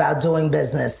go about doing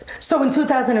business. So in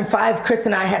 2005, Chris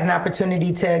and I had an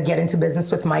opportunity to get into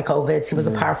business with Mike Ovitz. He was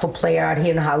a powerful player out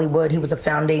here in Hollywood. He was a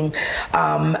founding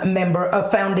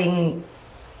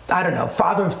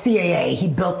father of CAA. He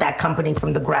built that company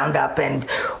from the ground up and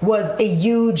was a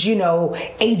huge,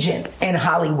 agent in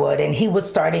Hollywood. And he was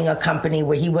starting a company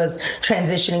where he was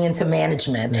transitioning into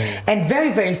management. And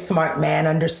very, very smart man,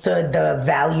 understood the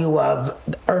value of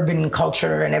urban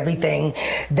culture and everything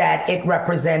that it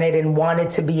represented and wanted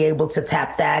to be able to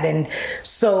tap that. And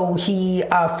so he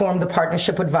formed a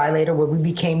partnership with Violator where we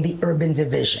became the urban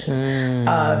division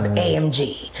of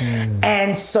AMG.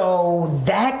 And so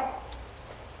that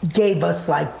gave us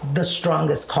like the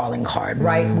strongest calling card,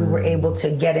 right? We were able to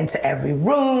get into every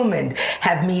room and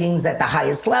have meetings at the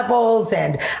highest levels.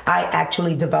 And I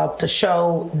actually developed a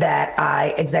show that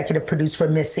I executive produced for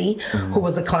Missy, who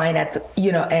was a client at the,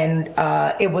 and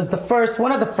it was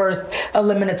one of the first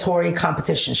eliminatory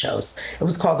competition shows. It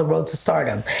was called The Road to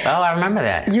Stardom. Oh, I remember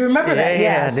that. You remember that?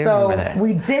 Yeah. I do So remember that.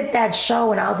 we did that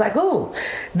show and I was like, ooh,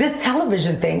 this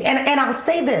television thing. And I'll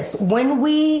say this, when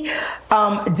we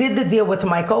did the deal with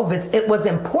Mike Ovitz, it was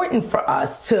important for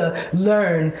us to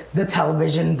learn the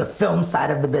television, the film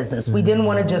side of the business. We didn't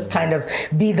want to just kind of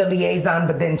be the liaison,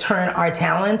 but then turn our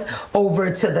talent over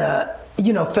to the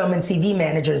film and TV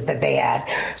managers that they had.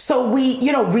 So we,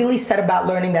 really set about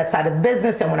learning that side of the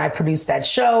business. And when I produced that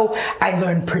show, I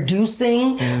learned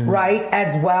producing, right,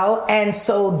 as well. And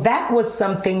so that was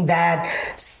something that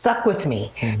stuck with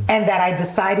me and that I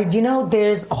decided,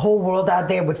 there's a whole world out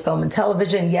there with film and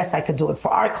television. Yes, I could do it for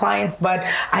our clients, but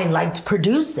I liked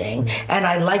producing and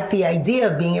I liked the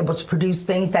idea of being able to produce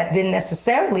things that didn't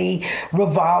necessarily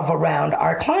revolve around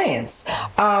our clients.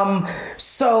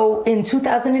 So in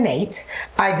 2008,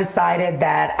 I decided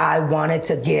that I wanted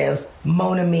to give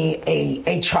Mon Ami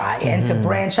a try and to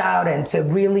branch out and to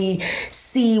really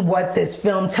see what this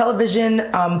film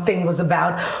television thing was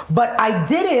about. But I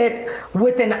did it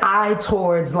with an eye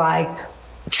towards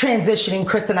transitioning.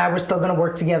 Chris and I were still going to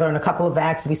work together on a couple of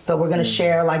acts. We still were going to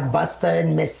share Busta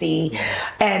and Missy.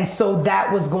 And so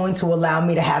that was going to allow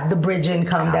me to have the bridge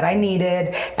income that I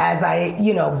needed as I,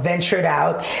 ventured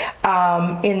out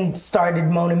and started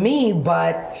Mon Ami.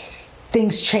 But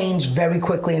things changed very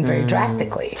quickly and very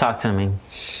drastically. Talk to me.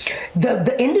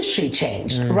 The industry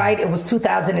changed, right? It was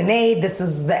 2008. This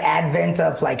is the advent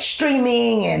of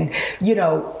streaming and,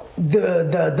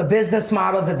 the business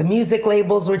models at the music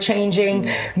labels were changing.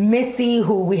 Missy,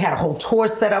 who we had a whole tour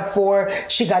set up for,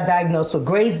 she got diagnosed with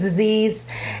Graves' disease.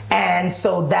 And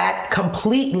so that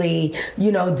completely,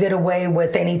 did away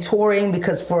with any touring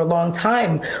because for a long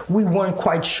time, we weren't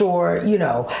quite sure,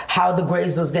 how the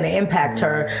Graves was going to impact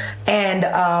her. And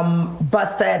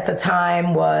Busta at the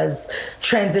time was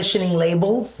transitioning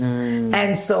labels.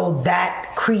 And so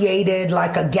that created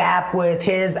a gap with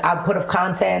his output of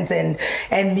content and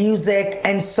music.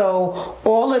 And so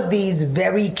all of these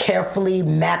very carefully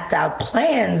mapped out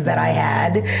plans that I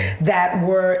had that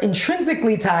were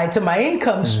intrinsically tied to my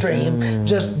income stream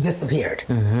just disappeared.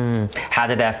 How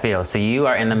did that feel? So you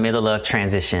are in the middle of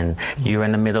transition. You're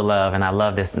in the middle of, and I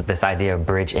love this idea of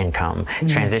bridge income,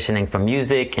 transitioning from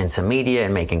music into media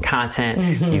and making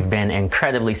content. You've been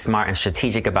incredibly smart and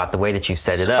strategic about the way that you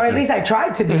set it up. Or at least I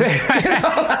tried to be.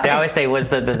 They always say, what's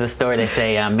the story? They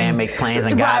say, man makes plans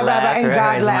and God laughs. And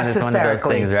God laughs hysterically. One of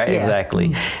those things, right? Yeah.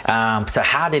 Exactly. So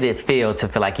how did it feel to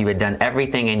feel like you had done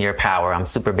everything in your power? I'm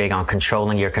super big on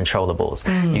controlling your controllables.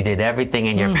 You did everything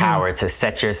in your power to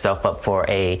set yourself up for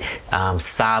a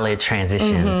solid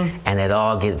transition, and it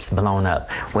all gets blown up.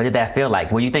 What did that feel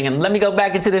like? Were you thinking, let me go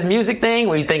back into this music thing?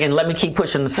 Were you thinking, let me keep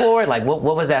pushing forward? What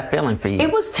was that feeling for you?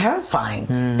 It was terrifying.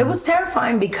 It was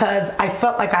terrifying because I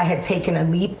felt like I had taken a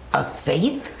leap of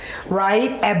faith,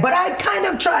 right? But I kind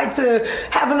of tried to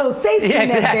have a little safety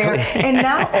net there. And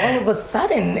now all of a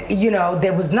sudden,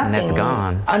 there was nothing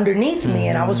underneath me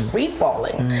and I was free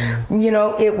falling.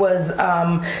 It was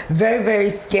very, very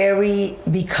scary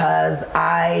because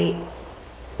I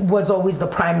was always the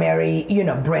primary,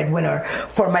 breadwinner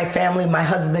for my family. My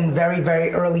husband, very,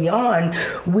 very early on,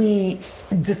 we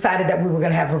decided that we were going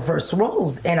to have reverse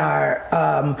roles in our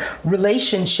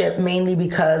relationship, mainly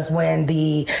because when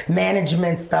the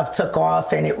management stuff took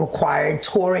off and it required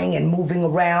touring and moving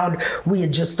around, we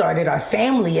had just started our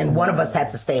family and one of us had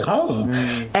to stay home.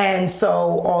 And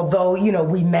so although,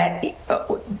 we met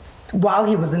while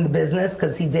he was in the business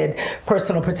because he did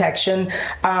personal protection,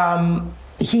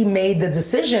 he made the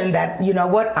decision that, I'm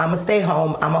going to stay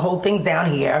home, I'm going to hold things down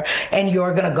here, and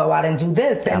you're going to go out and do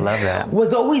this. And I love that.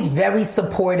 Was always very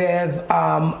supportive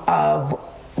of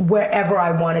wherever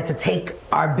I wanted to take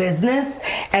our business.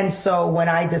 And so when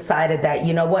I decided that,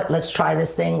 let's try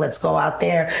this thing, let's go out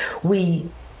there, we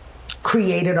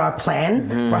created our plan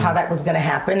for how that was going to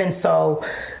happen. And so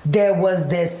there was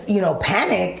this,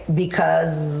 panic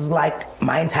because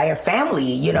my entire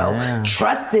family,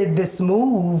 trusted this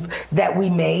move that we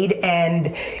made,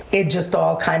 and it just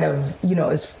all kind of,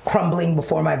 is crumbling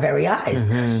before my very eyes.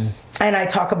 And I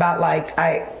talk about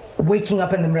waking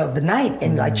up in the middle of the night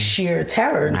in sheer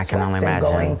terror and sweats and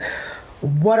going,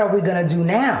 what are we going to do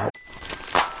now?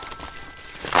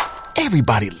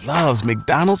 Everybody loves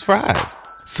McDonald's fries.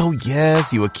 So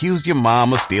yes, you accused your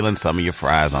mom of stealing some of your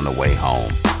fries on the way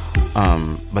home.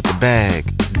 But the bag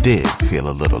did feel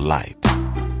a little light.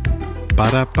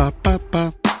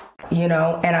 Ba-da-ba-ba-ba.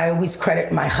 And I always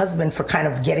credit my husband for kind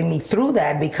of getting me through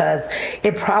that because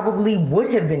it probably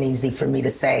would have been easy for me to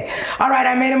say, all right,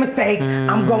 I made a mistake,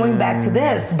 I'm going back to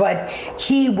this. But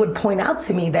he would point out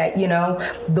to me that,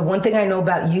 the one thing I know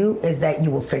about you is that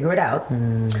you will figure it out.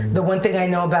 The one thing I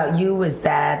know about you is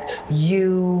that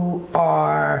you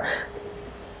are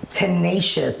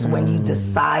tenacious when you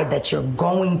decide that you're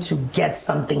going to get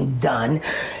something done.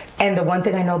 And the one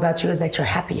thing I know about you is that you're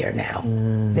happier now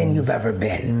than you've ever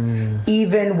been.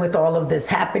 Even with all of this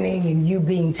happening and you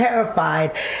being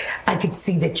terrified, I could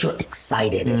see that you're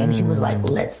excited. And he was like,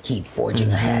 let's keep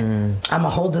forging ahead. I'm going to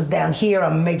hold us down here.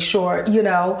 I'm going to make sure,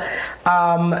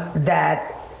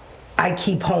 that I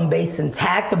keep home base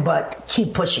intact, but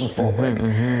keep pushing forward.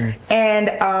 And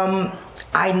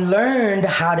I learned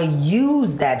how to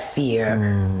use that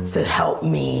fear to help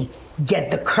me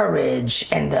get the courage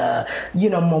and the,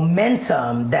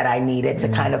 momentum that I needed to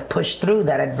kind of push through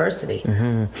that adversity.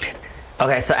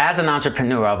 Okay, so as an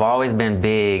entrepreneur, I've always been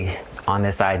big on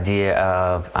this idea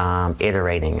of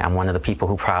iterating. I'm one of the people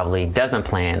who probably doesn't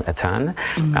plan a ton.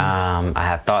 I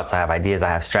have thoughts, I have ideas, I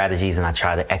have strategies, and I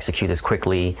try to execute as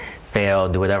quickly, fail,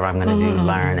 do whatever I'm going to do,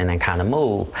 learn, and then kind of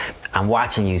move. I'm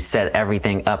watching you set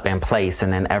everything up in place,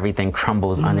 and then everything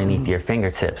crumbles underneath your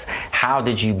fingertips. How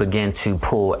did you begin to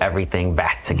pull everything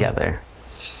back together?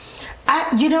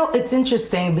 It's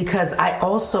interesting because I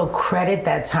also credit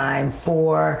that time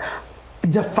for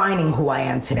defining who I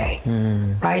am today,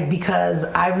 right? Because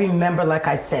I remember, like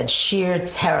I said, sheer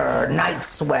terror, night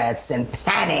sweats and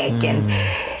panic.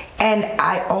 And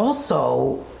I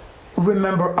also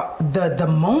remember the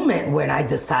moment when I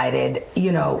decided,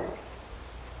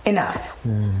 enough,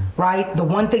 right? The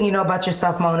one thing you know about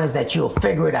yourself, Mona, is that you'll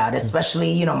figure it out,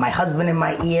 especially, my husband in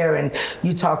my ear. And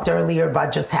you talked earlier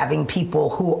about just having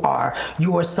people who are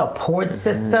your support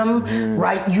system,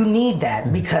 right? You need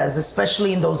that because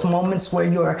especially in those moments where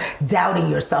you're doubting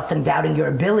yourself and doubting your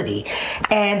ability.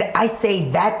 And I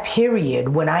say that period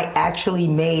when I actually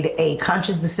made a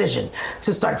conscious decision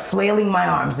to start flailing my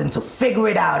arms and to figure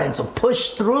it out and to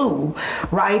push through,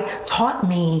 right, taught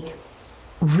me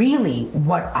really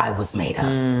what I was made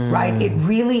of, right? It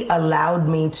really allowed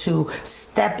me to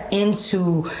step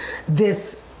into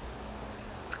this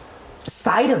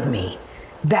side of me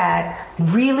that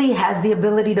really has the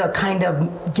ability to kind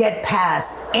of get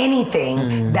past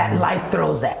anything that life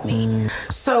throws at me.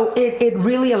 So it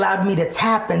really allowed me to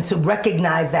tap and to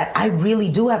recognize that I really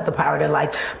do have the power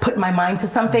to put my mind to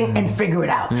something and figure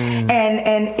it out.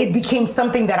 And it became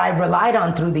something that I relied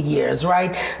on through the years,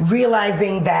 right?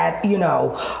 Realizing that,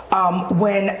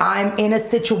 when I'm in a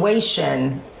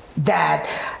situation that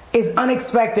is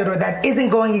unexpected or that isn't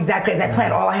going exactly as I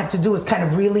planned, all I have to do is kind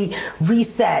of really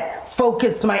reset,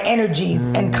 focus my energies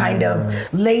and kind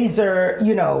of laser,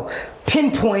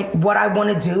 pinpoint what I want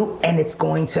to do, and it's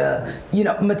going to,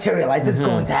 materialize. It's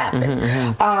going to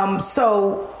happen.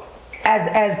 So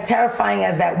as terrifying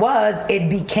as that was, it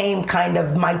became kind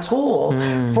of my tool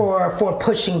for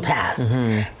pushing past.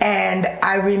 And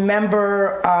I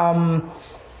remember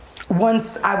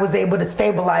once I was able to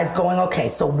stabilize, going, okay,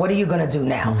 so what are you going to do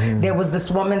now? There was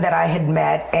this woman that I had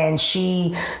met, and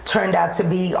she turned out to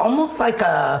be almost like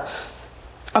a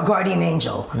guardian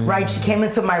angel, right? She came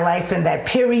into my life in that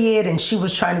period, and she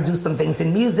was trying to do some things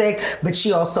in music, but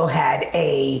she also had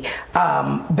a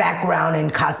background in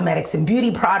cosmetics and beauty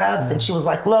products. And she was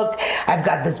like, look, I've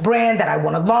got this brand that I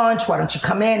want to launch. Why don't you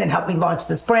come in and help me launch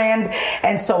this brand?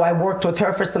 And so I worked with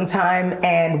her for some time,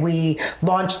 and we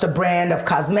launched a brand of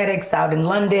cosmetics out in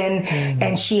London.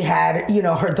 And she had,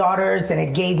 her daughters, and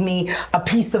it gave me a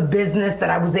piece of business that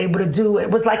I was able to do.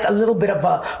 It was like a little bit of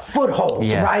a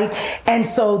foothold, right? And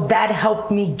so that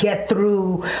helped me get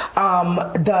through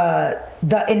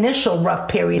the initial rough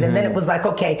period. And then it was like,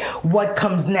 okay, what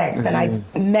comes next? And I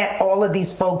met all of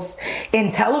these folks in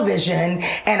television,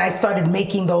 and I started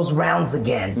making those rounds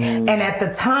again. And at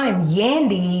the time,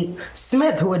 Yandy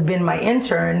Smith, who had been my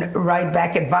intern right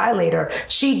back at Violator,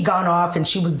 she'd gone off and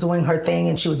she was doing her thing,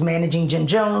 and she was managing Jim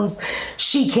Jones.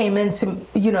 She came into,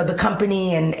 the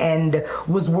company and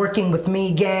was working with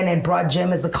me again, and brought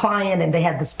Jim as a client, and they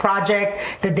had this project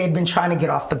that they'd been trying to get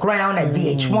off the ground at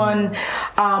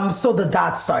VH1. So the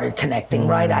dots started connecting,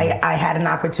 right? I had an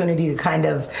opportunity to kind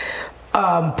of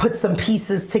put some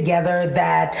pieces together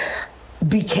that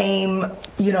became,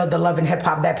 the love and hip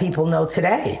hop that people know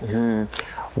today.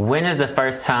 When is the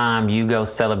first time you go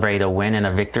celebrate a win and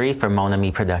a victory for Mona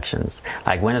Me Productions?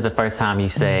 Like, when is the first time you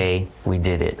say, we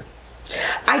did it?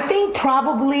 I think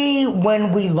probably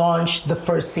when we launched the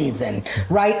first season,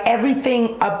 right?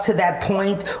 Everything up to that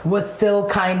point was still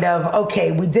kind of,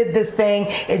 okay, we did this thing.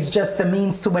 It's just a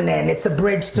means to an end. It's a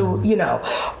bridge to,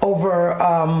 over,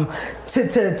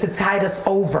 to tide us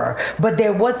over. But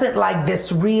there wasn't like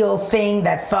this real thing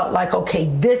that felt like, okay,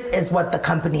 this is what the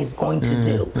company is going to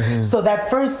do. So that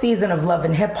first season of Love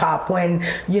and Hip Hop, when,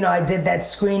 I did that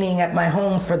screening at my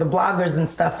home for the bloggers and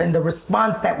stuff, and the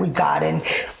response that we got, and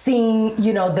seeing,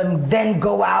 them then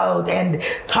go out and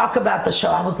talk about the show,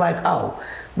 I was like, oh,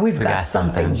 we've got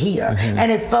something here.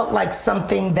 And it felt like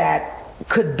something that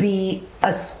could be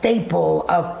a staple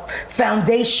of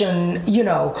foundation,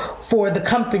 for the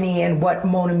company and what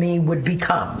Mon Ami would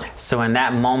become. So in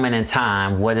that moment in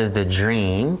time, what does the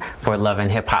dream for Love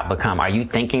and Hip Hop become? Are you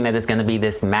thinking that it's going to be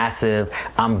this massive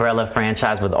umbrella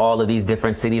franchise with all of these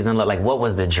different cities? And like, what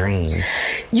was the dream?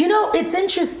 It's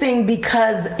interesting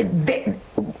because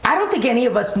I don't think any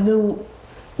of us knew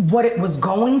what it was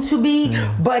going to be,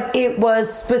 but it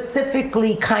was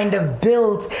specifically kind of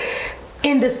built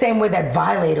in the same way that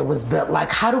Violator was built. Like,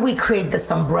 how do we create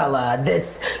this umbrella,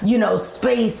 this,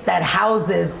 space that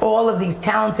houses all of these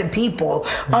talented people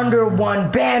under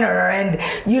one banner? And,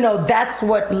 that's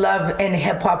what Love and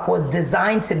Hip Hop was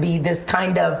designed to be, this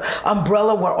kind of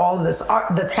umbrella where all of this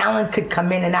art, the talent could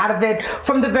come in and out of it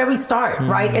from the very start,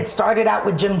 right? It started out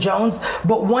with Jim Jones,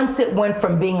 but once it went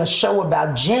from being a show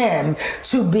about Jim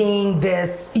to being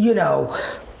this,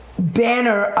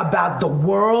 banner about the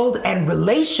world and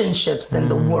relationships in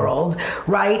the world,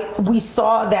 right? We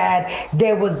saw that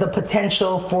there was the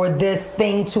potential for this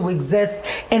thing to exist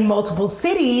in multiple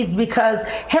cities because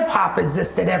hip hop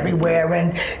existed everywhere,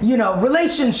 and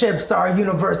relationships are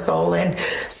universal, and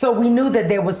so we knew that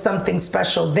there was something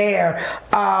special there.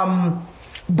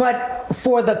 But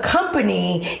for the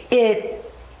company, it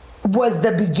was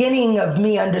the beginning of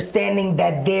me understanding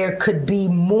that there could be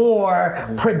more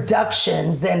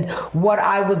productions, and what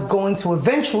I was going to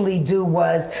eventually do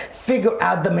was figure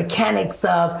out the mechanics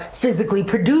of physically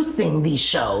producing these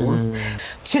shows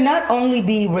to not only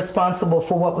be responsible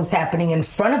for what was happening in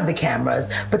front of the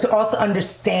cameras, but to also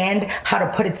understand how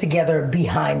to put it together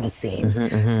behind the scenes,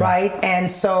 right? And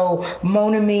so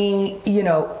Mon Ami,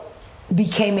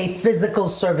 became a physical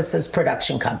services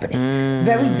production company.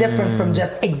 Very different from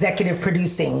just executive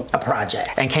producing a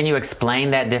project. And can you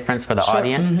explain that difference for the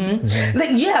audience?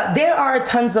 Yeah, there are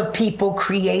tons of people,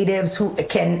 creatives, who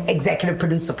can executive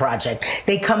produce a project.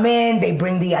 They come in, they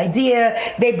bring the idea,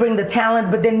 they bring the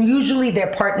talent, but then usually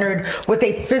they're partnered with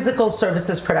a physical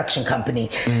services production company.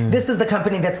 This is the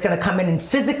company that's gonna come in and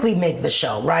physically make the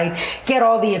show, right? Get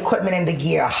all the equipment and the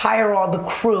gear, hire all the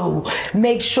crew,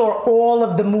 make sure all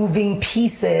of the moving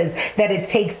pieces that it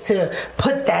takes to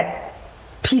put that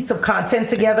piece of content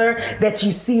together that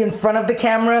you see in front of the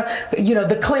camera,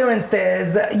 the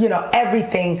clearances,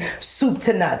 everything, soup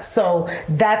to nuts. So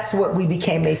that's what we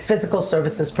became, a physical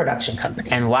services production company.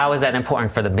 And why was that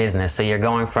important for the business? So you're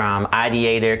going from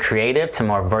ideator, creative to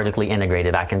more vertically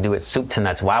integrated. I can do it soup to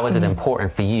nuts. Why was it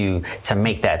important for you to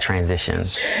make that transition?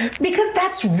 Because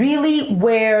that's really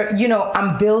where,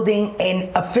 I'm building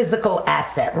a physical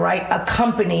asset, right? A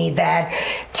company that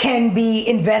can be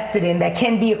invested in, that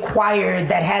can be acquired,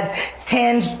 that has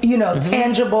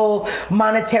tangible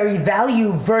monetary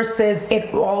value, versus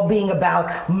it all being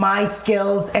about my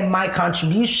skills and my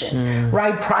contribution,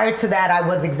 right? Prior to that, I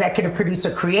was executive producer,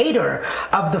 creator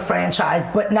of the franchise,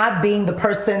 but not being the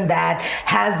person that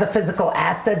has the physical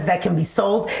assets that can be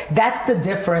sold. That's the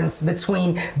difference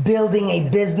between building a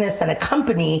business and a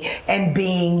company and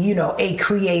being, a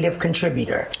creative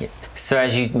contributor. So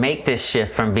as you make this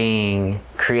shift from being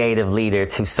creative leader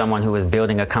to someone who is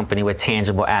building a company with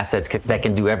tangible assets that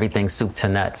can do everything soup to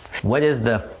nuts, what is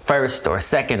the first or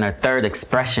second or third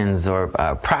expressions or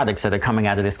products that are coming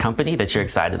out of this company that you're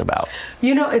excited about?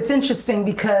 It's interesting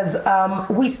because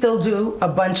we still do a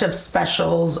bunch of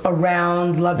specials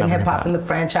around Love and Hip Hop and the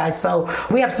franchise. So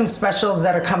we have some specials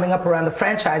that are coming up around the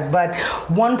franchise, but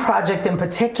one project in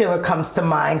particular comes to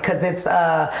mind because it's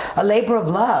a labor of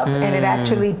love, and it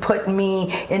actually put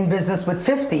me in business with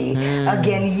 50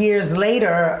 again years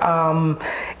later,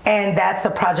 and that's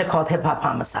a project called Hip Hop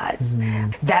Homicides.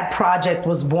 That project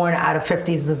was born out of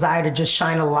 50's desire to just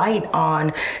shine a light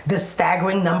on the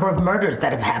staggering number of murders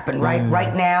that have happened, right?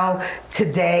 Right now,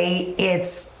 today,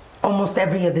 it's almost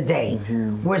every other day.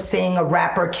 We're seeing a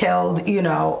rapper killed,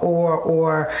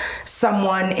 or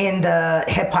someone in the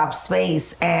hip hop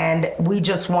space. And we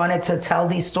just wanted to tell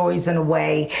these stories in a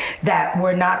way that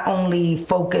we're not only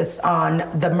focused on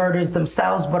the murders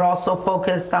themselves, but also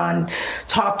focused on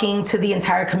talking to the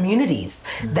entire communities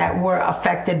that were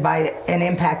affected by and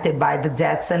impacted by the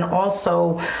deaths, and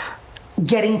also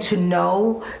getting to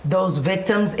know those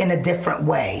victims in a different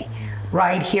way.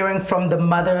 Right, hearing from the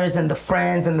mothers and the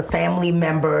friends and the family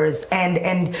members,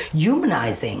 and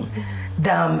humanizing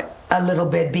them a little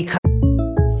bit, because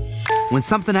when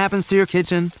something happens to your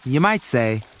kitchen, you might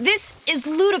say, "This is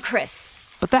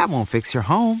ludicrous." But that won't fix your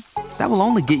home. That will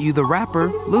only get you the rapper,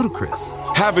 Ludacris.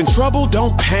 Having trouble?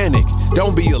 Don't panic.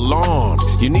 Don't be alarmed.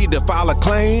 You need to file a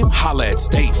claim? Holla at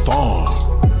State Farm.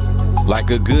 Like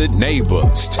a good neighbor,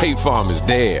 State Farm is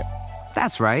there.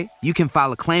 That's right. You can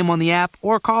file a claim on the app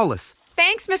or call us.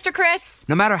 Thanks, Mr. Chris.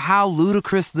 No matter how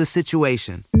ludicrous the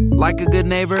situation, like a good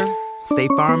neighbor,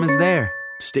 State Farm is there.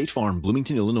 State Farm,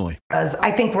 Bloomington, Illinois.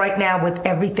 I think right now with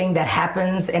everything that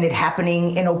happens and it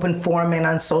happening in open forum and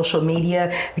on social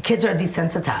media, the kids are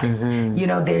desensitized. Mm-hmm. You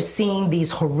know, they're seeing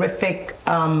these horrific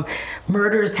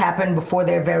murders happen before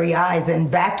their very eyes.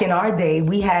 And back in our day,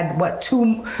 we had,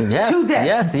 two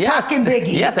deaths, Pac and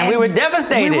Biggie. Yes, and we were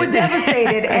devastated. We were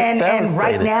devastated. and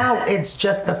right now, it's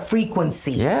just the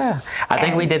frequency. Yeah. I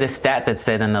think we did a stat that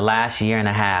said in the last year and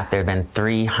a half, there have been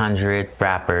 300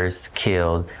 rappers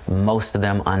killed, most of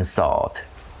them unsolved.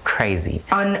 Crazy.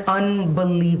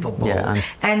 Unbelievable. Yeah,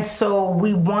 and so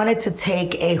we wanted to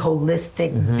take a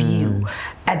holistic view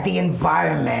at the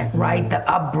environment, right? The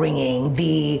upbringing,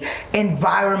 the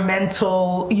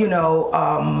environmental,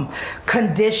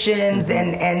 conditions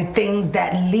and things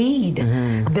that lead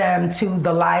them to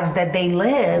the lives that they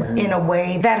live in a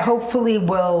way that hopefully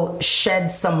will shed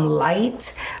some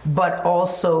light, but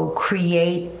also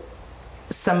create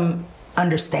some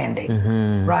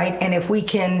understanding, right? And if we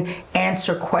can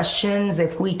answer questions,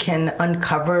 if we can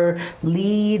uncover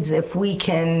leads, if we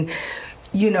can,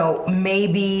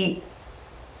 maybe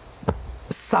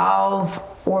solve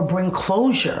or bring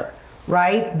closure,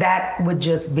 right? That would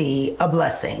just be a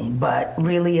blessing. But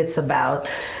really it's about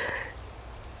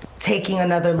taking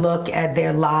another look at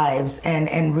their lives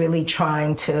and really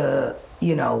trying to,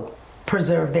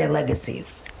 preserve their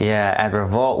legacies. Yeah, at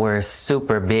Revolt, we're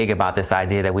super big about this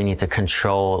idea that we need to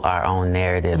control our own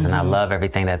narratives. And I love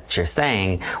everything that you're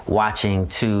saying, watching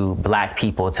two Black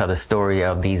people tell the story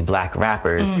of these Black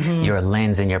rappers, your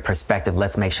lens and your perspective.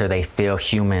 Let's make sure they feel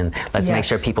human. Let's make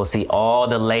sure people see all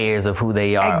the layers of who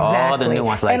they are, all the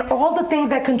nuance. And all the things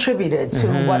that contributed to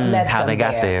what led how them they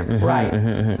got there. Right.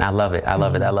 I love it. I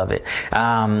love it. I love it.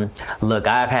 Look,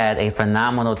 I've had a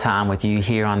phenomenal time with you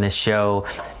here on this show.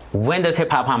 When does Hip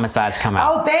Hop Homicides come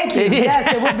out? Oh, thank you.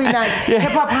 Yes, it would be nice. Hip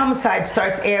Hop Homicide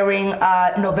starts airing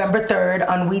November 3rd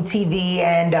on WeTV,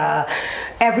 and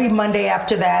every Monday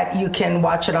after that, you can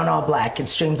watch it on All Black. It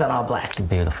streams on All Black.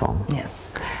 Beautiful.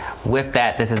 Yes. With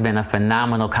that, this has been a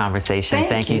phenomenal conversation.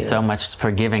 Thank you so much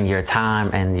for giving your time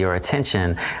and your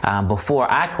attention.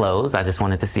 Before I close, I just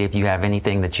wanted to see if you have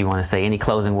anything that you want to say, any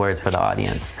closing words for the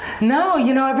audience. No,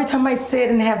 every time I sit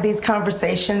and have these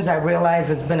conversations, I realize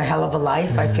it's been a hell of a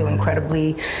life. I feel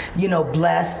incredibly,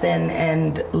 blessed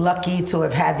and lucky to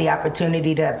have had the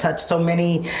opportunity to have touched so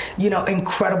many,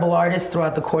 incredible artists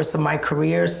throughout the course of my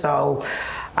career. So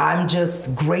I'm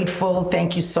just grateful.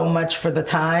 Thank you so much for the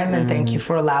time, and thank you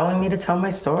for allowing me to tell my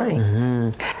story.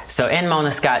 So in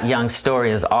Mona Scott Young's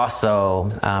story is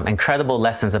also incredible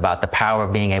lessons about the power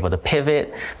of being able to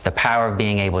pivot, the power of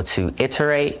being able to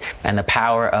iterate, and the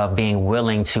power of being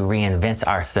willing to reinvent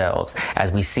ourselves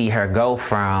as we see her go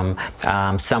from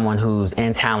someone who's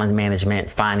in talent management,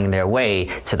 finding their way,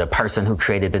 to the person who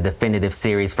created the definitive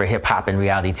series for hip hop and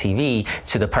reality TV,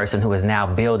 to the person who is now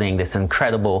building this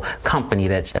incredible company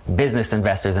that business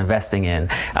investors investing in,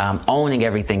 owning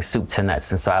everything soup to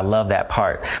nuts. And so I love that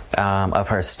part of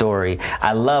her story.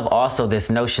 I love also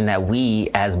this notion that we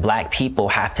as Black people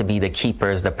have to be the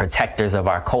keepers, the protectors of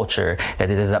our culture, that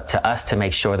it is up to us to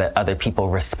make sure that other people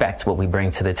respect what we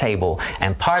bring to the table.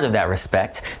 And part of that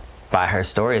respect by her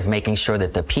story is making sure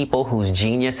that the people whose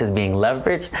genius is being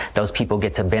leveraged, those people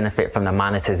get to benefit from the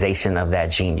monetization of that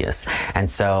genius. And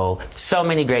so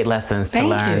many great lessons to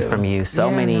learn from you.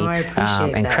 So many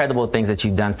incredible things that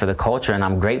you've done for the culture. And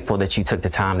I'm grateful that you took the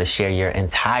time to share your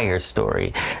entire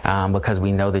story because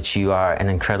we know that you are an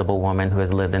incredible woman who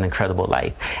has lived an incredible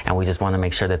life. And we just want to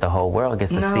make sure that the whole world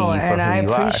gets to see you for who you are. And I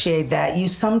appreciate that. You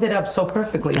summed it up so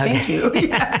perfectly. Thank you.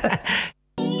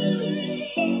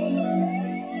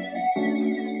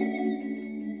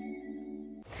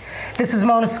 This is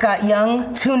Mona Scott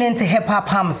Young. Tune in to Hip Hop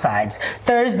Homicides,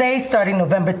 Thursday starting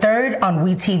November 3rd on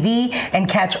WeTV, and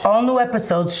catch all new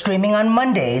episodes streaming on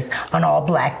Mondays on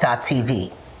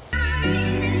allblack.tv.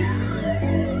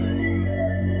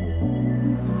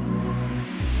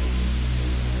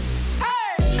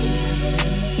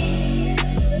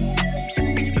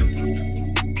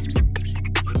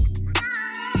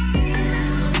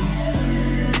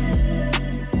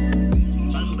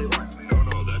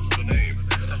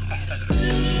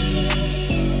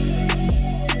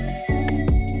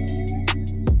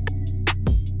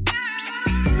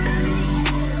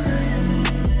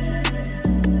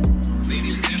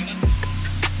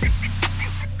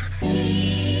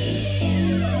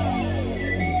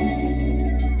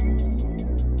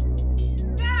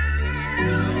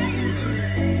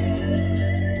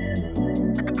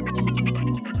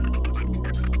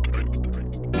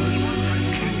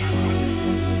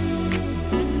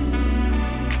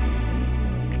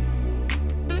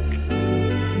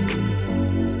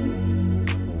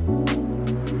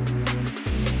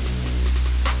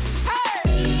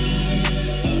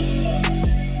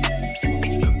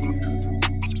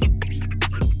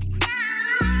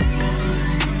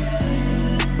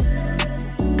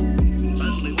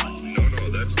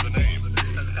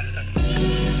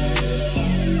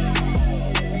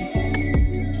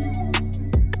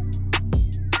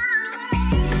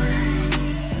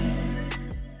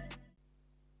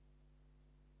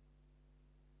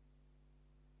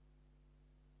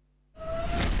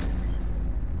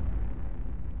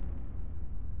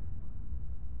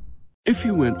 If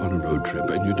you went on a road trip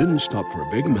and you didn't stop for a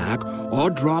Big Mac or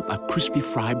drop a crispy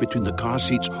fry between the car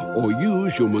seats or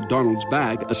use your McDonald's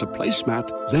bag as a placemat,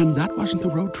 then that wasn't a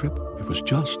road trip. It was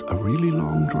just a really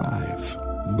long drive.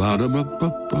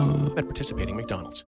 Ba-da-ba-ba-ba. At participating McDonald's.